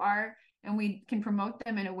people who are, and we can promote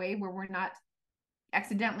them in a way where we're not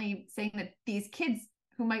accidentally saying that these kids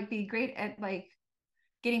who might be great at like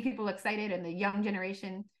getting people excited and the young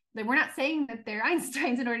generation, that we're not saying that they're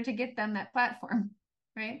Einsteins in order to get them that platform,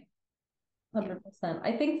 right? 100%.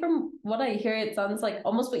 I think from what I hear, it sounds like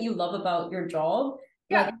almost what you love about your job.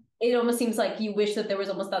 Yeah. Like it almost seems like you wish that there was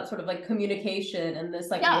almost that sort of like communication and this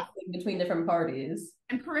like working between different parties.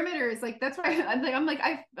 And perimeters, like that's why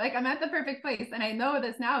I'm at the perfect place, and I know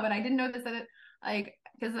this now, but I didn't know this at like,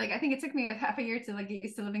 because like I think it took me half a year to like get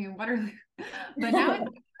used to living in Waterloo, but now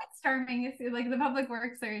it's charming. It's like the public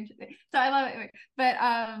works are interesting, so I love it.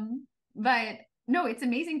 But no, it's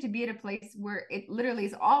amazing to be at a place where it literally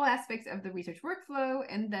is all aspects of the research workflow,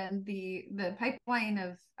 and then the pipeline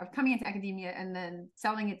of coming into academia and then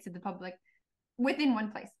selling it to the public within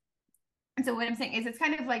one place. And so what I'm saying is, it's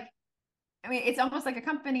kind of like, I mean, it's almost like a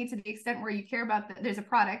company to the extent where you care about there's a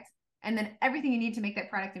product and then everything you need to make that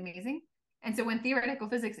product amazing. And so when theoretical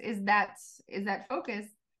physics is that focus,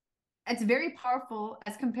 it's very powerful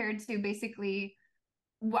as compared to basically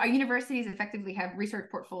our universities effectively have research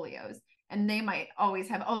portfolios, and they might always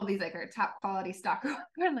have all these like our top quality stock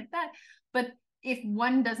or like that. But if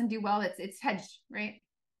one doesn't do well, it's hedged, right?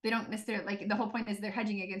 They don't necessarily, like the whole point is they're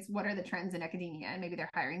hedging against what are the trends in academia, and maybe they're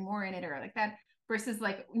hiring more in it or like that. Versus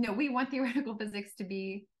like, we want theoretical physics to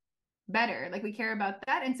be better. Like we care about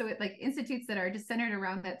that. And so it like institutes that are just centered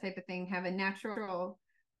around that type of thing have a natural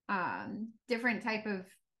different type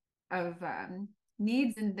of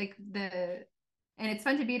needs, and like and it's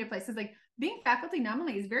fun to be at a place because like being faculty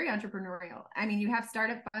nominally is very entrepreneurial. I mean, you have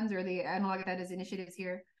startup funds, or the analog of that is initiatives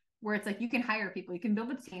here, where it's like you can hire people, you can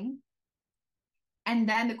build a team. And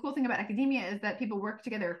then the cool thing about academia is that people work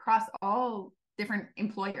together across all different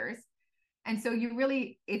employers. And so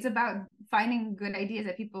it's about finding good ideas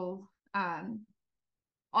that people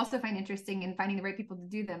also find interesting, and finding the right people to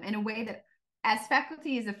do them in a way that as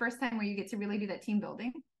faculty is the first time where you get to really do that team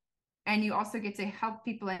building. And you also get to help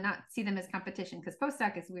people and not see them as competition, because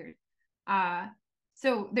postdoc is weird.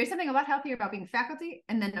 So there's something a lot healthier about being faculty,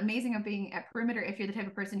 and then amazing of being at perimeter if you're the type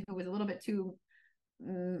of person who was a little bit too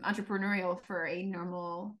entrepreneurial for a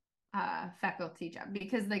normal faculty job.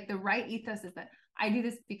 Because like the right ethos is that I do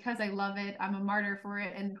this because I love it, I'm a martyr for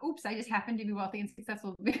it, and oops, I just happen to be wealthy and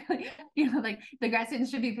successful. Like the grad students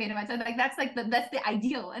should be paid a bunch. Like that's the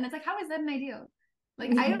ideal. And it's like, how is that an ideal?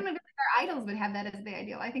 Like I don't know if our idols would have that as the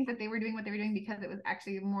ideal. I think that they were doing what they were doing because it was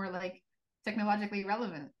actually more like technologically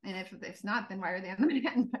relevant. And if not, then why are they on the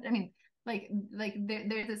Manhattan? But I mean, like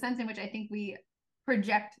there's a sense in which I think we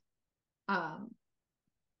project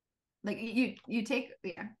like you can take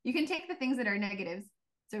the things that are negatives,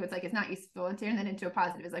 so it's like it's not useful, and turn that into a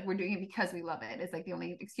positive. It's like we're doing it because we love it. It's like the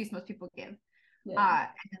only excuse most people give. And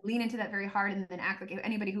lean into that very hard, and then act like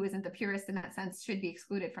anybody who isn't the purist in that sense should be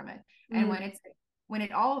excluded from it. And when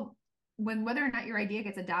whether or not your idea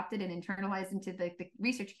gets adopted and internalized into the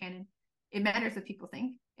research canon, it matters what people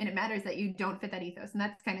think, and it matters that you don't fit that ethos, and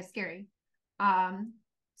that's kind of scary.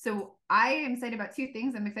 So I am excited about two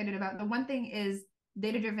things. I'm excited about, the one thing is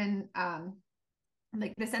data-driven,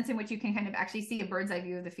 like the sense in which you can kind of actually see a bird's eye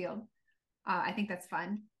view of the field. I think that's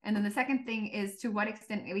fun. And then the second thing is to what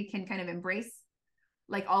extent we can kind of embrace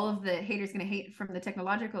like all of the haters going to hate from the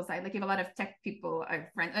technological side. Like you have a lot of tech people,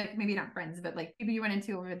 friends, like maybe not friends, but like people you run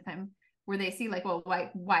into over the time, where they see like, well,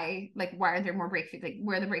 why are there more breakthroughs? Like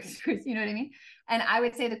where are the breakthroughs? You know what I mean? And I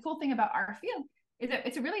would say the cool thing about our field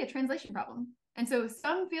it's really a translation problem. And so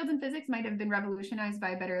some fields in physics might have been revolutionized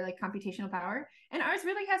by better like computational power, and ours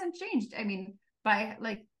really hasn't changed. I mean, by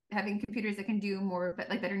like having computers that can do more, but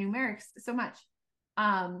like better numerics so much.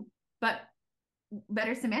 But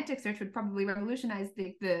better semantic search would probably revolutionize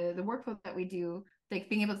the workflow that we do, like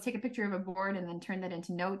being able to take a picture of a board and then turn that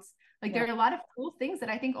into notes. Like there are a lot of cool things that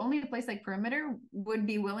I think only a place like Perimeter would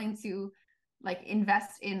be willing to like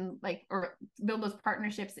invest in, like, or build those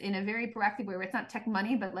partnerships in a very proactive way where it's not tech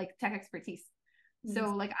money, but like tech expertise.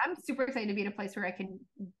 So like I'm super excited to be at a place where I can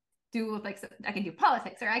do like, I can do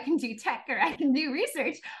politics, or I can do tech, or I can do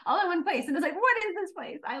research all in one place. And it's like, what is this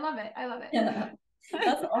place? I love it. I love it. Yeah,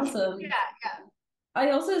 that's awesome. Yeah.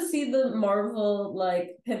 I also see the Marvel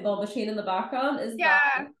like pinball machine in the background. Is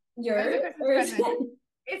that yours?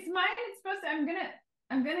 It's mine. It's supposed to.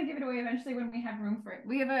 I'm gonna give it away eventually when we have room for it.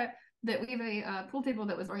 We have a pool table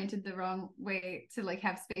that was oriented the wrong way to like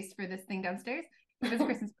have space for this thing downstairs. It was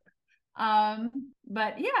Christmas.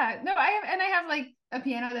 But yeah, no, I have like a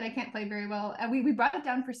piano that I can't play very well. And we brought it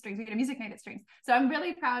down for strings. We had a music night at strings. So I'm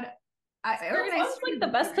really proud. I organized like the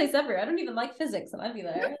best place ever. I don't even like physics, and I'd be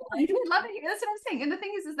there. No, you would love it here. That's what I'm saying. And the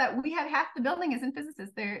thing is that we have half the building isn't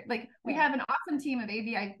physicists. They're like, we have an awesome team of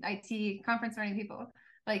AV, IT, conference learning people.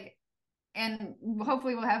 Like, and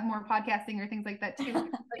hopefully we'll have more podcasting or things like that too.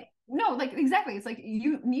 Like, no, like exactly. It's like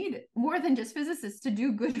you need more than just physicists to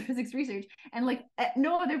do good physics research. And like at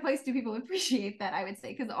no other place do people appreciate that, I would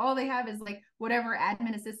say, because all they have is like whatever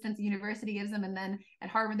admin assistance the university gives them, and then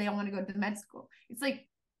at Harvard they all want to go to med school. It's like,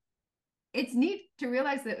 it's neat to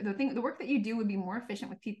realize that the work that you do would be more efficient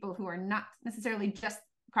with people who are not necessarily just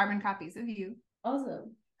carbon copies of you.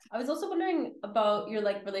 Awesome. I was also wondering about your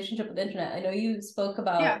like relationship with the internet. I know you spoke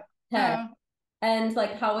about tech and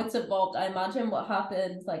like how it's evolved. I imagine what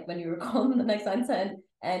happened like when you were calling the next answer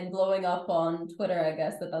and blowing up on Twitter, I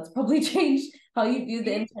guess that's probably changed how you view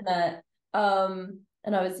the internet.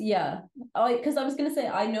 And I was because I was gonna say,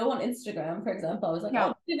 I know on Instagram, for example, I was like, oh, I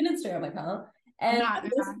have an Instagram account. And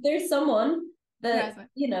there's someone that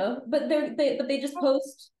but they just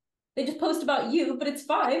post about you, but it's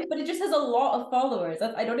fine. But it just has a lot of followers.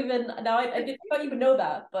 I don't even now. I don't even know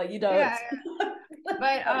that, but you don't. Yeah.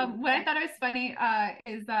 But what I thought it was funny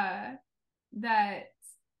is that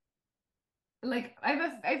like I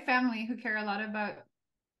have family who care a lot about,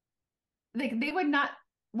 like, they would not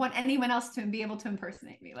want anyone else to be able to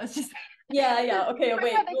impersonate me. Let's just okay,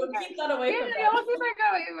 wait, we'll keep that away from that. We'll keep it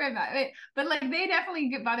away from that. But like they definitely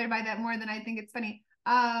get bothered by that more than I think it's funny.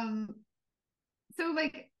 So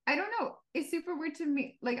like I don't know, it's super weird to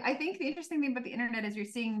me. Like I think the interesting thing about the internet is you're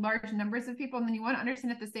seeing large numbers of people, and then you want to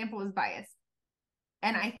understand if the sample is biased.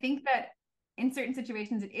 And I think that in certain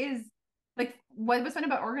situations it is. Like what was fun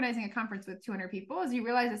about organizing a conference with 200 people is you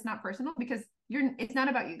realize it's not personal, because it's not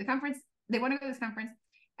about you. The conference, they want to go to this conference,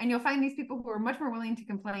 and you'll find these people who are much more willing to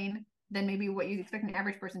complain than maybe what you'd expect an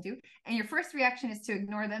average person to. And your first reaction is to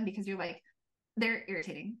ignore them because you're like, they're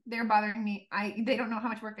irritating, they're bothering me, they don't know how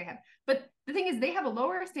much work they have. But the thing is, they have a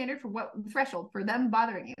lower standard for what threshold for them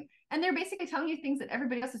bothering you, and they're basically telling you things that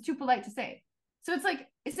everybody else is too polite to say. So it's like,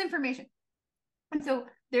 it's information. And so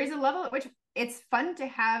there's a level at which it's fun to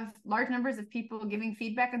have large numbers of people giving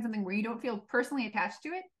feedback on something where you don't feel personally attached to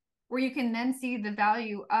it, where you can then see the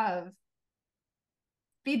value of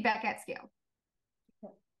feedback at scale.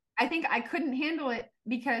 I think I couldn't handle it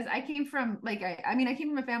because I came from like, I came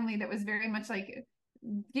from a family that was very much like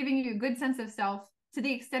giving you a good sense of self, to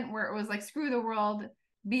the extent where it was like, screw the world,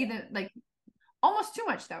 be the, like, almost too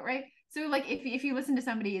much though, right? So like if you listen to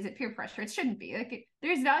somebody, is it peer pressure? It shouldn't be. Like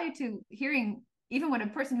there's value to hearing even what a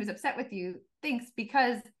person who's upset with you thinks,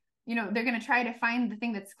 because they're going to try to find the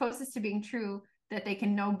thing that's closest to being true that they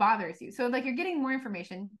can know bothers you. So like you're getting more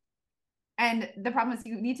information, and the problem is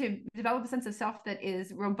you need to develop a sense of self that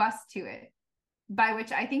is robust to it, by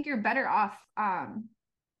which I think you're better off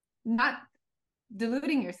not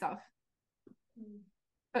deluding yourself,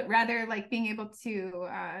 but rather like being able to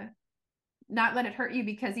not let it hurt you,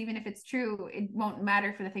 because even if it's true, it won't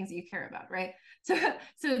matter for the things that you care about, right? So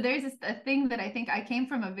there's a thing that I think I came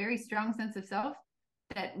from a very strong sense of self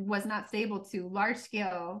that was not stable to large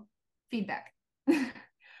scale feedback.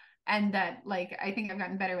 And that like I think I've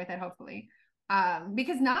gotten better with it, hopefully,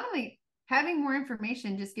 because not only having more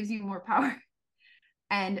information just gives you more power,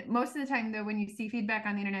 and most of the time though when you see feedback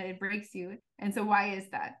on the internet, it breaks you. And so why is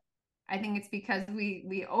that? I think it's because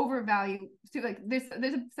we overvalue, so like there's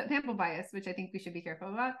a sample bias, which I think we should be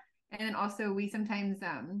careful about. And then also we sometimes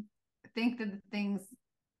think that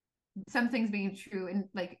some things being true and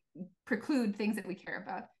like preclude things that we care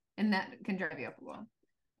about, and that can drive you up a wall.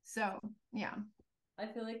 So yeah, I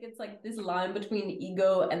feel like it's like this line between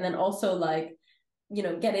ego and then also like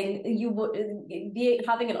getting you would be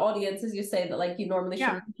having an audience, as you say, that like you normally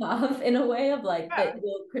Yeah. shouldn't have, in a way of like Yeah. that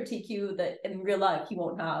will critique you that in real life you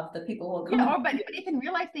won't have, that people will come. Yeah, but if in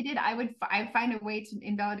real life they did, I'd find a way to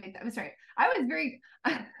invalidate that. I'm sorry. I was very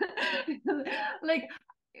like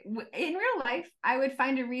in real life, I would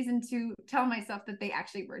find a reason to tell myself that they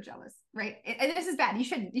actually were jealous, right? And this is bad. You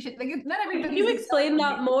should like not everybody. Can you explain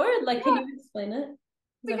that more? Like, yeah. can you explain it?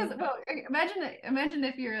 Because well, imagine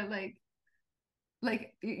if you're like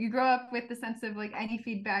you grow up with the sense of like any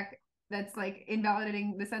feedback that's like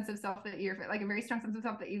invalidating the sense of self that you're like a very strong sense of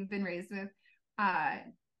self that you've been raised with,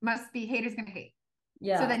 must be haters gonna hate.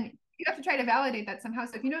 Yeah. So then you have to try to validate that somehow.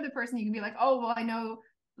 So if you know the person, you can be like, oh well, I know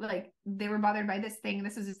like they were bothered by this thing.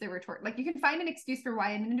 This is just their retort. Like you can find an excuse for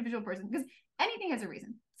why an individual person, because anything has a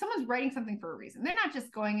reason. Someone's writing something for a reason. They're not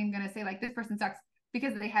just going and gonna say like this person sucks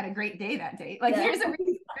because they had a great day that day. Like there's a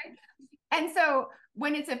reason, right? And so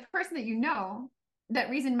when it's a person that you know, that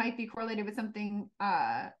reason might be correlated with something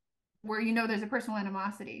where there's a personal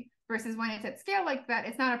animosity, versus when it's at scale like that,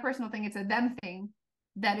 it's not a personal thing, it's a them thing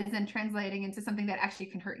that is then translating into something that actually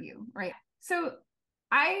can hurt you, right? So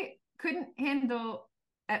I couldn't handle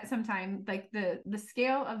at some time like the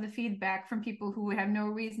scale of the feedback from people who would have no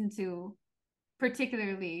reason to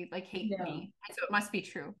particularly like hate me, and so it must be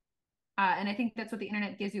true. And I think that's what the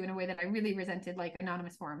internet gives you in a way that I really resented, like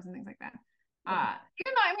anonymous forums and things like that.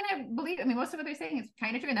 Even though I believe most of what they're saying is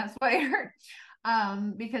kind of true, and that's what I heard,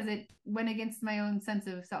 because it went against my own sense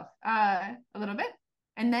of self a little bit.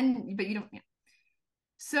 And then, but you don't. Yeah.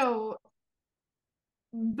 So,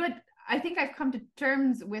 but I think I've come to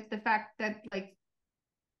terms with the fact that like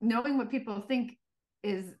knowing what people think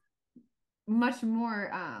is much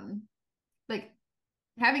more like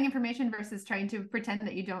having information versus trying to pretend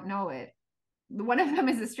that you don't know it. One of them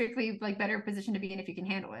is a strictly like better position to be in if you can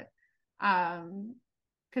handle it.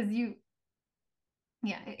 Because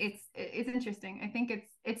it's interesting. I think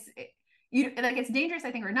it's dangerous,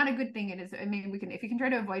 I think, or not a good thing. It is. I mean, if you can try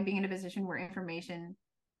to avoid being in a position where information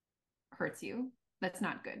hurts you, that's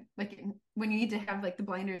not good. Like when you need to have like the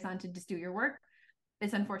blinders on to just do your work,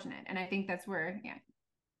 it's unfortunate. And I think that's where,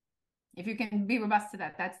 if you can be robust to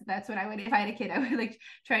that, that's what I would, if I had a kid, I would like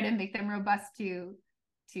try to make them robust to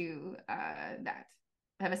that,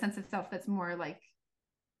 have a sense of self that's more like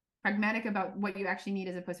pragmatic about what you actually need,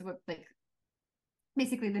 as opposed to what like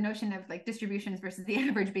basically the notion of like distributions versus the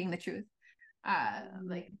average being the truth.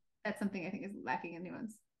 Like that's something I think is lacking in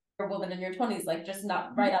nuance. For a woman in your 20s, like just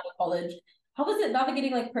not right out of college, how was it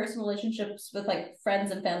navigating like personal relationships with like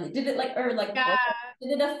friends and family? Did it like, or like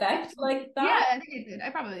did it affect like that? Yeah, I think it did. I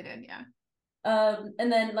probably did. Yeah.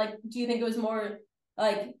 And then like, do you think it was more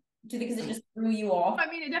like, do you think because it just threw you off?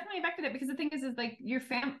 I mean, it definitely affected it, because the thing is like your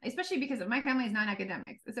family, especially because my family is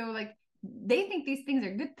non-academics, so like they think these things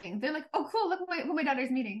are good things. They're like, oh cool, look who my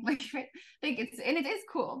daughter's meeting, like right, like it is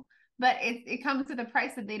cool, but it comes with a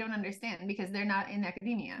price that they don't understand because they're not in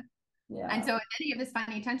academia. And so then you have this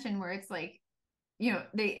funny tension where it's like,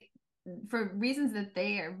 they, for reasons that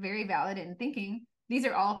they are very valid in thinking, these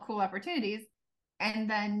are all cool opportunities, and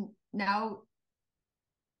then now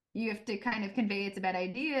you have to kind of convey it's a bad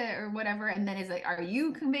idea or whatever, and then it's like, are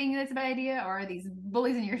you conveying it's a bad idea, or are these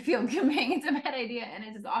bullies in your field conveying it's a bad idea? And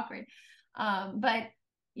it's just awkward. But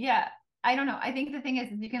yeah, I don't know. I think the thing is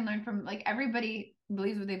you can learn from, like, everybody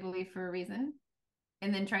believes what they believe for a reason,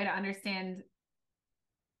 and then try to understand,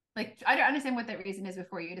 like, try to understand what that reason is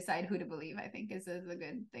before you decide who to believe, I think is a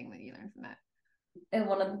good thing that you learn from that. And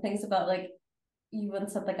one of the things about like, you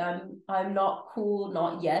once said like, I'm not cool,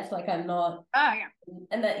 not yet, like I'm not. Oh yeah.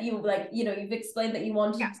 And that you like, you've explained that you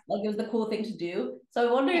wanted like it was the cool thing to do. So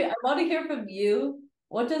I wonder, I want to hear from you,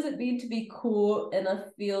 what does it mean to be cool in a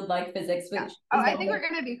field like physics? Which I think we're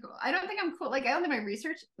gonna be cool. I don't think I'm cool. Like I don't think my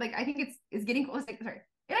research, like I think it's getting cool. Like, sorry,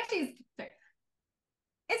 it actually is. Sorry,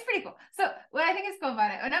 it's pretty cool. So what I think is cool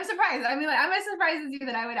about it, and I'm surprised. I mean, like I'm as surprised as you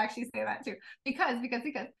that I would actually say that too, because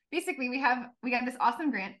basically we got this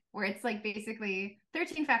awesome grant where it's like basically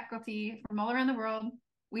 13 faculty from all around the world.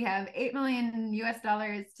 We have $8 million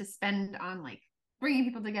to spend on like bringing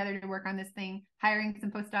people together to work on this thing, hiring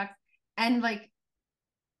some postdocs, and like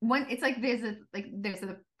when it's like there's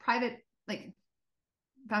a private like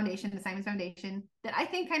foundation, the Simons Foundation, that I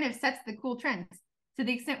think kind of sets the cool trends to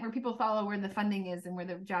the extent where people follow where the funding is and where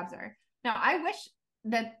the jobs are. Now, I wish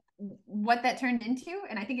that what that turned into,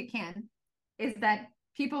 and I think it can, is that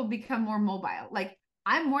people become more mobile. Like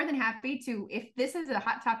I'm more than happy to, if this is a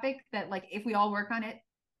hot topic that like if we all work on it,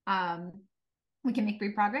 we can make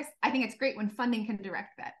great progress. I think it's great when funding can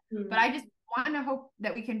direct that. Mm-hmm. But I just want to hope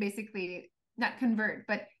that we can basically not convert,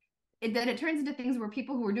 but that it turns into things where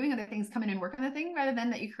people who are doing other things come in and work on the thing, rather than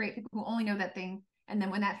that you create people who only know that thing And then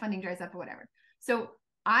when that funding dries up or whatever. So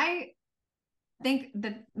I think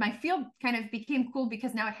that my field kind of became cool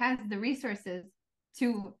because now it has the resources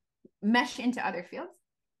to mesh into other fields.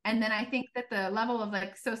 And then I think that the level of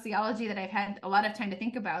like sociology that I've had a lot of time to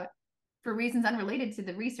think about for reasons unrelated to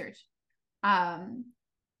the research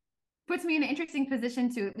puts me in an interesting position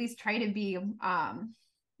to at least try to be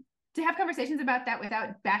to have conversations about that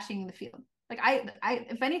without bashing the field. Like I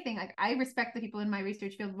if anything, like I respect the people in my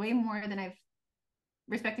research field way more than I've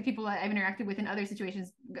respected people that I've interacted with in other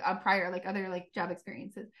situations prior, like other like job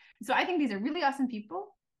experiences. So I think these are really awesome people.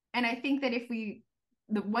 And I think that if we,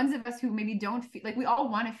 the ones of us who maybe don't feel like, we all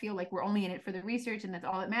want to feel like we're only in it for the research and that's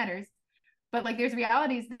all that matters. But like there's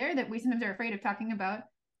realities there that we sometimes are afraid of talking about.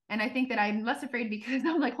 And I think that I'm less afraid because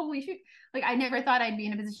I'm like, holy shit, like I never thought I'd be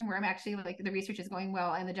in a position where I'm actually like the research is going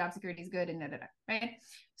well and the job security is good and right?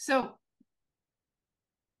 So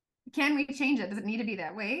can we change it? Does it need to be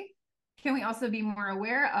that way? Can we also be more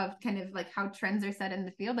aware of kind of like how trends are set in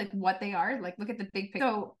the field, like what they are, like look at the big picture.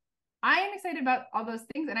 So I am excited about all those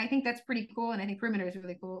things. And I think that's pretty cool. And I think perimeter is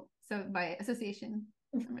really cool. So by association,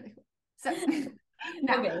 I'm really cool. So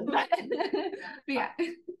no, Okay. but yeah.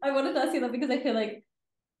 I wanted to ask you that because I feel like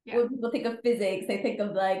Yeah. when people think of physics, they think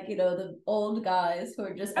of like, you know, the old guys who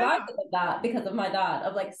are just, and I think of that because of my dad,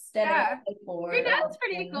 of like standing on the Your whiteboard. dad's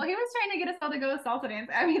pretty cool. He was trying to get us all to go to salsa dance.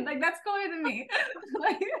 I mean, like that's cooler than me.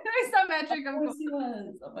 Like there's some metric of cool. He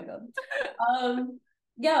was. Oh my god.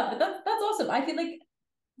 Yeah, but that's awesome. I feel like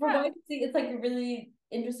from what I can see, it's like you're really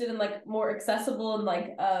interested in like more accessible and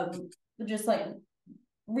like just like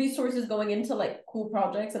resources going into like cool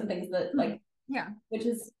projects and things that like which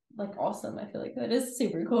is like awesome. I feel like that is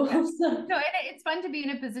super cool. Yeah. No, it's fun to be in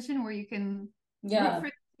a position where you can root for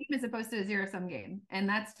the team as opposed to a zero-sum game. And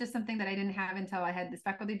that's just something that I didn't have until I had this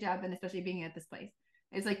faculty job and especially being at this place.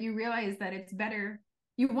 It's like you realize that it's better.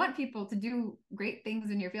 You want people to do great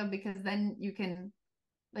things in your field because then you can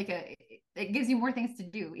like it gives you more things to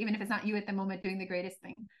do, even if it's not you at the moment doing the greatest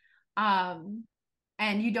thing.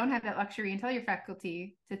 And you don't have that luxury until you're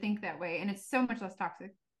faculty to think that way. And it's so much less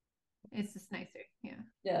toxic. It's just nicer.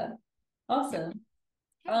 Yeah. Awesome.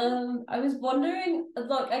 I was wondering,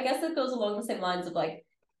 look, I guess it goes along the same lines of like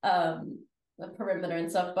the perimeter and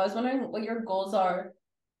stuff, but I was wondering what your goals are,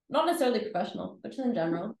 not necessarily professional, but just in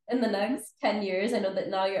general, in the next 10 years. I know that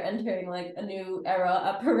now you're entering like a new era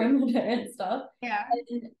at perimeter and stuff. Yeah.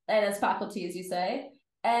 And as faculty, as you say.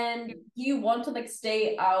 And do you want to like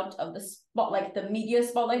stay out of the spot, like the media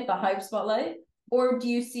spotlight, the hype spotlight? Or do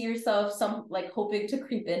you see yourself some like hoping to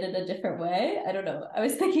creep in a different way? I don't know. I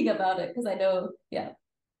was thinking about it because I know,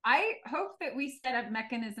 I hope that we set up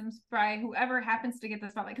mechanisms by whoever happens to get the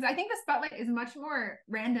spotlight. Because I think the spotlight is much more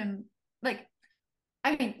random. Like,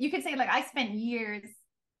 I mean, you could say like I spent years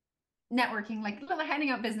networking, like handing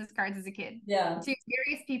out business cards as a kid. Yeah. To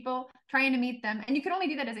various people, trying to meet them. And you can only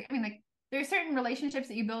do that as I mean, like there are certain relationships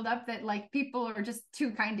that you build up that like people are just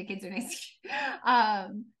too kind to kids or nice.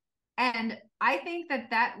 And I think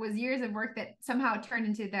that was years of work that somehow turned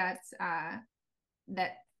into that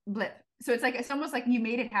blip. So it's almost like you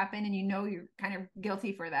made it happen and you know you're kind of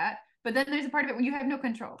guilty for that. But then there's a part of it where you have no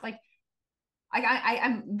control. Like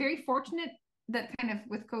I'm very fortunate that kind of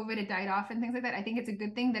with COVID it died off and things like that. I think it's a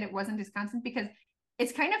good thing that it wasn't this constant because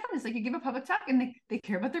it's kind of fun. It's like you give a public talk and they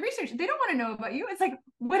care about the research. They don't want to know about you. It's like,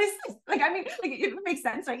 what is this? Like, I mean, like it makes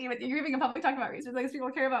sense, right? You're giving a public talk about research. Like people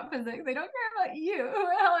care about physics. They don't care about you. Who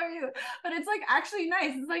the hell are you? But it's like actually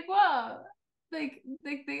nice. It's like, whoa, like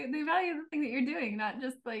they value the thing that you're doing, not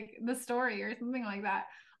just like the story or something like that.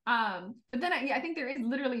 But then I think there is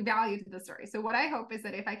literally value to the story. So what I hope is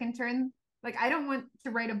that if I can turn, like, I don't want to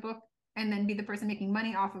write a book and then be the person making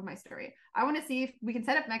money off of my story. I want to see if we can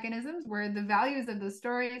set up mechanisms where the values of those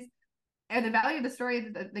stories and the value of the story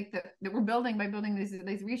that we're building by building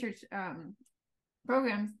these research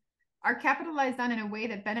programs are capitalized on in a way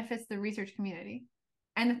that benefits the research community.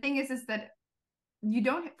 And the thing is that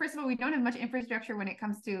first of all, we don't have much infrastructure when it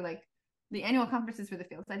comes to like the annual conferences for the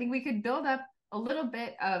field. So I think we could build up a little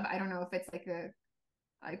bit of, I don't know if it's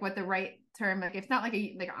like what the right term, like it's not like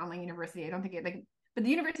an online university. I don't think it like, but the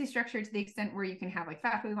university structure to the extent where you can have like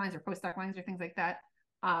faculty lines or postdoc lines or things like that,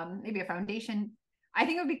 maybe a foundation. I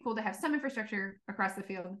think it would be cool to have some infrastructure across the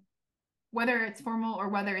field, whether it's formal or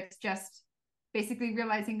whether it's just basically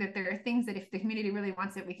realizing that there are things that if the community really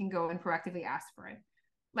wants it, we can go and proactively ask for it.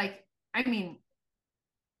 Like, I mean,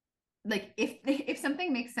 like if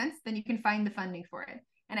something makes sense, then you can find the funding for it.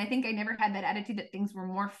 And I think I never had that attitude that things were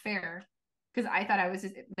more fair because I thought I was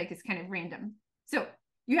just like it's kind of random. So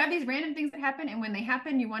you have these random things that happen, and when they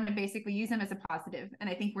happen, you want to basically use them as a positive. And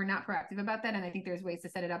I think we're not proactive about that. And I think there's ways to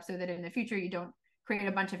set it up so that in the future you don't create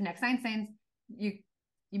a bunch of next Einsteins you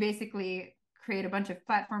basically create a bunch of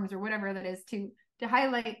platforms or whatever that is to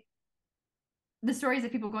highlight the stories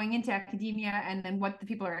of people going into academia and then what the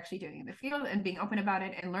people are actually doing in the field and being open about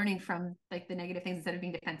it and learning from like the negative things instead of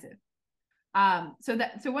being defensive.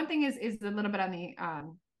 So one thing is a little bit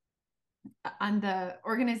on the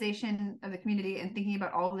organization of the community and thinking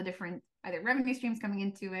about all the different either revenue streams coming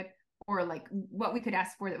into it or like what we could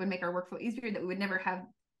ask for that would make our workflow easier that we would never have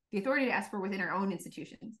the authority to ask for within our own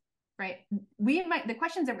institutions, right? The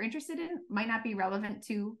questions that we're interested in might not be relevant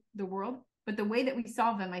to the world, but the way that we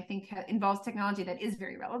solve them, I think, involves technology that is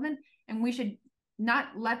very relevant. And we should not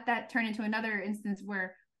let that turn into another instance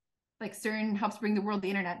where like CERN helps bring the world the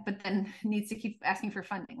internet, but then needs to keep asking for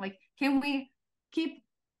funding. Like, can we keep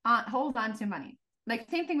hold on to money? Like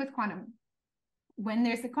same thing with quantum. When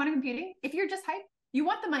there's the quantum computing, if you're just hype, you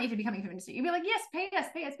want the money to be coming from industry. You'd be like, yes, pay us.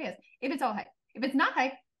 If it's all hype. If it's not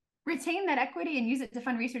hype, retain that equity and use it to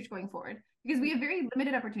fund research going forward. Because we have very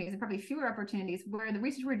limited opportunities and probably fewer opportunities where the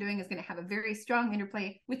research we're doing is going to have a very strong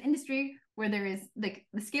interplay with industry, where there is like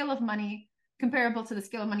the scale of money comparable to the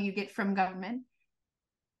scale of money you get from government.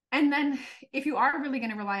 And then if you are really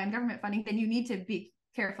going to rely on government funding, then you need to be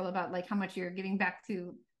careful about like how much you're giving back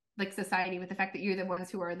to like society, with the fact that you're the ones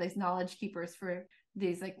who are these knowledge keepers for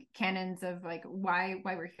these like canons of like why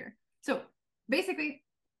we're here. So basically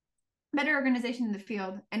better organization in the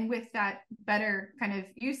field, and with that better kind of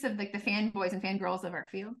use of like the fanboys and fangirls of our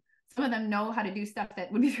field. Some of them know how to do stuff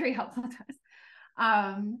that would be very helpful to us.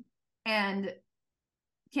 And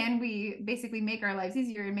can we basically make our lives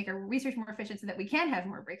easier and make our research more efficient so that we can have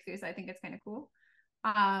more breakthroughs? I think it's kind of cool.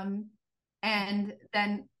 And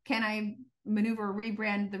then can I maneuver or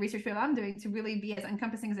rebrand the research field I'm doing to really be as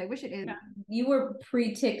encompassing as I wish it is? Yeah. You were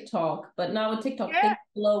pre-TikTok, but now with TikTok, things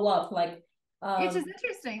blow up. Like, it's just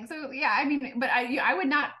interesting. So yeah, I mean, but I would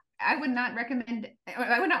not recommend,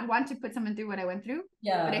 I would not want to put someone through what I went through.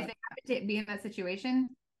 Yeah. But if they happen to be in that situation,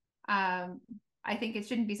 I think it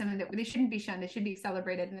shouldn't be something that they shouldn't be shunned. It should be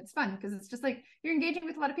celebrated, and it's fun because it's just like you're engaging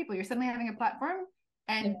with a lot of people. You're suddenly having a platform,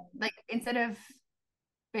 and like instead of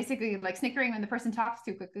basically like snickering when the person talks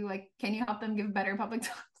too quickly, like can you help them give better public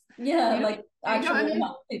talks? Yeah, you know? Like actually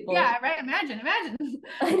help people. Yeah, right. Imagine.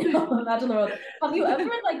 I know, imagine the world. Have you ever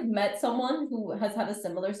like met someone who has had a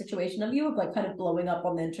similar situation of you, of like kind of blowing up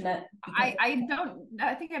on the internet? I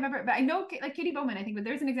think I remember, but I know like Katie Bowman, I think, but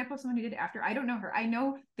there's an example of someone who did it after. I don't know her. I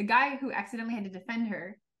know the guy who accidentally had to defend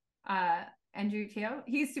her, Andrew Teo.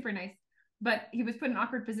 He's super nice, but he was put in an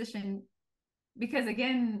awkward position because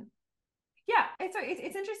again, yeah,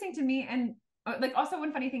 it's interesting to me. And like also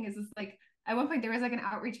one funny thing is like at one point there was like an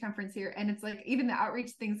outreach conference here, and it's like even the outreach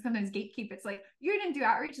things sometimes gatekeep. It's like you didn't do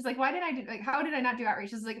outreach. It's like why did I do, like how did I not do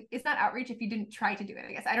outreach? It's like it's not outreach if you didn't try to do it.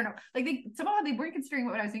 I guess I don't know. Like somehow they weren't considering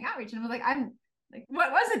what I was doing outreach, and I was like I'm like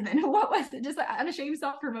what was it then? What was it? Just like unashamed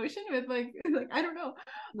self promotion with like I don't know.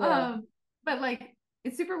 Yeah. But like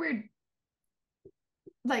it's super weird.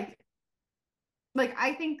 Like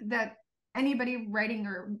I think that anybody writing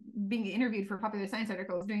or being interviewed for a popular science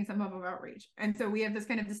article is doing some level of outreach. And so we have this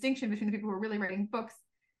kind of distinction between the people who are really writing books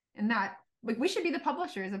and that. Like we should be the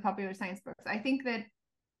publishers of popular science books. I think that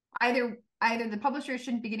either the publishers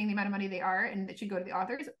shouldn't be getting the amount of money they are, and it should go to the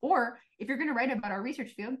authors, or if you're going to write about our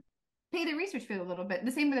research field, pay the research field a little bit.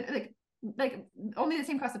 The same with like only the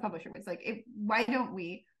same cost the publisher. It's like why don't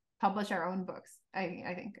we publish our own books?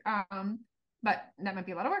 I think. But that might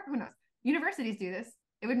be a lot of work. Who knows? Universities do this.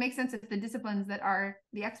 It would make sense if the disciplines that are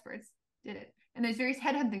the experts did it. And there's various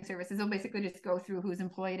headhunting services. They'll basically just go through who's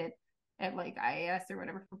employed at like IAS or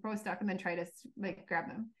whatever for postdoc and then try to like grab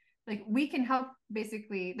them. Like we can help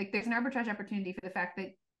basically, like there's an arbitrage opportunity for the fact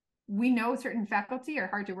that we know certain faculty are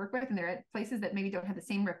hard to work with and they're at places that maybe don't have the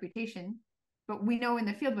same reputation, but we know in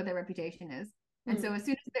the field what their reputation is. And so as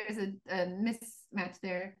soon as there's a mismatch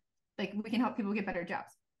there, like we can help people get better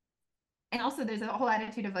jobs. And also there's a whole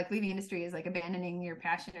attitude of like leaving industry is like abandoning your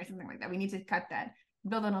passion or something like that. We need to cut that,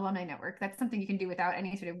 build an alumni network. That's something you can do without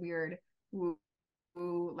any sort of weird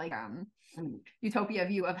like utopia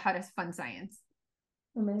view of how to fund science.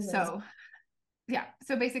 Amazing. So yeah,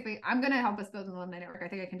 so basically I'm going to help us build an alumni network. I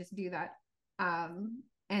think I can just do that.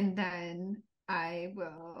 And then I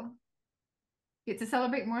will get to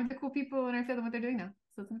celebrate more of the cool people in our field and what they're doing now.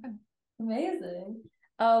 So it's been fun. Amazing.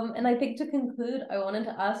 And I think to conclude, I wanted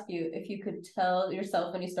to ask you if you could tell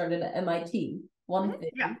yourself when you started at MIT one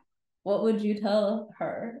thing. Yeah. What would you tell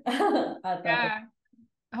her at that? Yeah.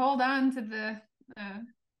 Hold on to the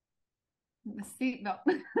seatbelt.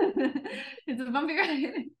 It's a bumpy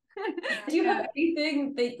ride. Do you have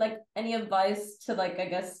anything that, like, any advice to, like, I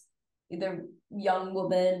guess either young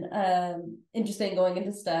women interested in going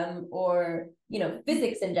into STEM or, you know,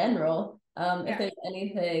 physics in general, If there's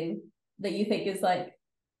anything that you think is like,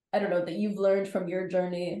 I don't know, that you've learned from your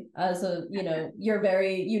journey as a, you know, your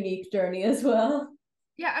very unique journey as well.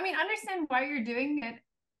 Yeah, I mean, understand why you're doing it,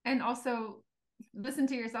 and also listen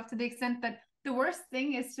to yourself to the extent that the worst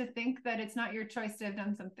thing is to think that it's not your choice to have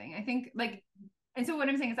done something. I think like, and so what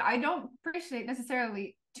I'm saying is I don't appreciate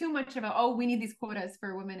necessarily too much about, oh, we need these quotas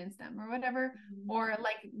for women in STEM or whatever, or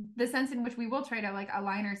like the sense in which we will try to like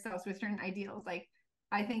align ourselves with certain ideals. Like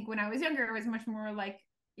I think when I was younger, it was much more like,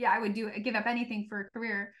 yeah, I would give up anything for a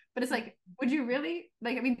career. But it's like, would you really?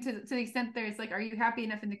 Like, I mean, to the extent there's like, are you happy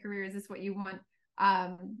enough in the career? Is this what you want?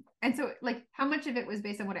 And so like how much of it was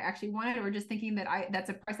based on what I actually wanted, or just thinking that that's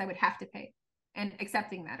a price I would have to pay and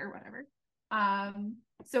accepting that or whatever.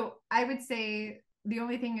 So I would say the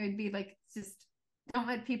only thing it would be like, just don't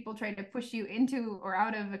let people try to push you into or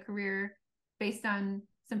out of a career based on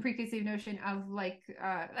some preconceived notion of like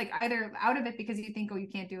either out of it because you think, oh, you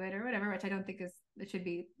can't do it or whatever, which I don't think it should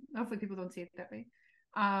be. Hopefully people don't see it that way.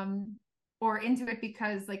 Or into it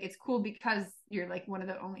because like it's cool because you're like one of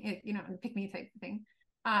the only, you know, pick me type of thing.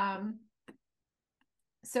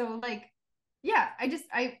 So like, yeah,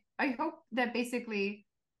 I hope that basically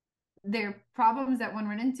there are problems that one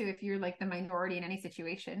run into if you're like the minority in any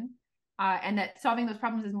situation, and that solving those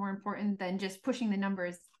problems is more important than just pushing the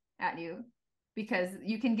numbers at you, because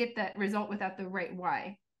you can get that result without the right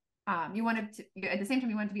why. You want to, at the same time,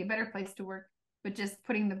 you want it to be a better place to work, but just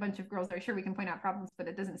putting the bunch of girls there, sure, we can point out problems, but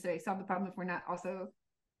it doesn't say solve the problem if we're not also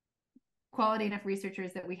quality enough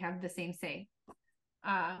researchers that we have the same say.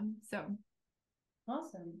 So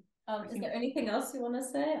awesome. Is there anything else you want to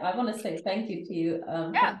say? I want to say thank you to you.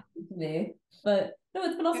 Yeah. To me, but no,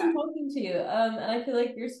 it's been awesome talking to you. And I feel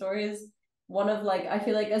like your story is one of like, I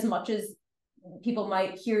feel like as much as people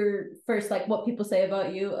might hear first like what people say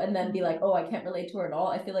about you and then be like, oh, I can't relate to her at all.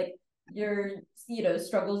 I feel like your, you know,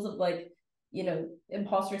 struggles of like, you know,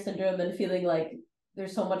 imposter syndrome and feeling like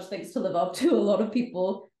there's so much things to live up to. A lot of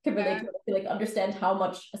people can relate to it. I feel like understand how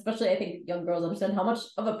much, especially I think young girls understand how much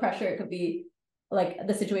of a pressure it could be, like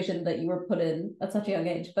the situation that you were put in at such a young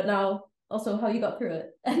age, but now also how you got through it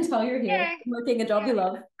and how you're here working a job you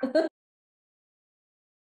love.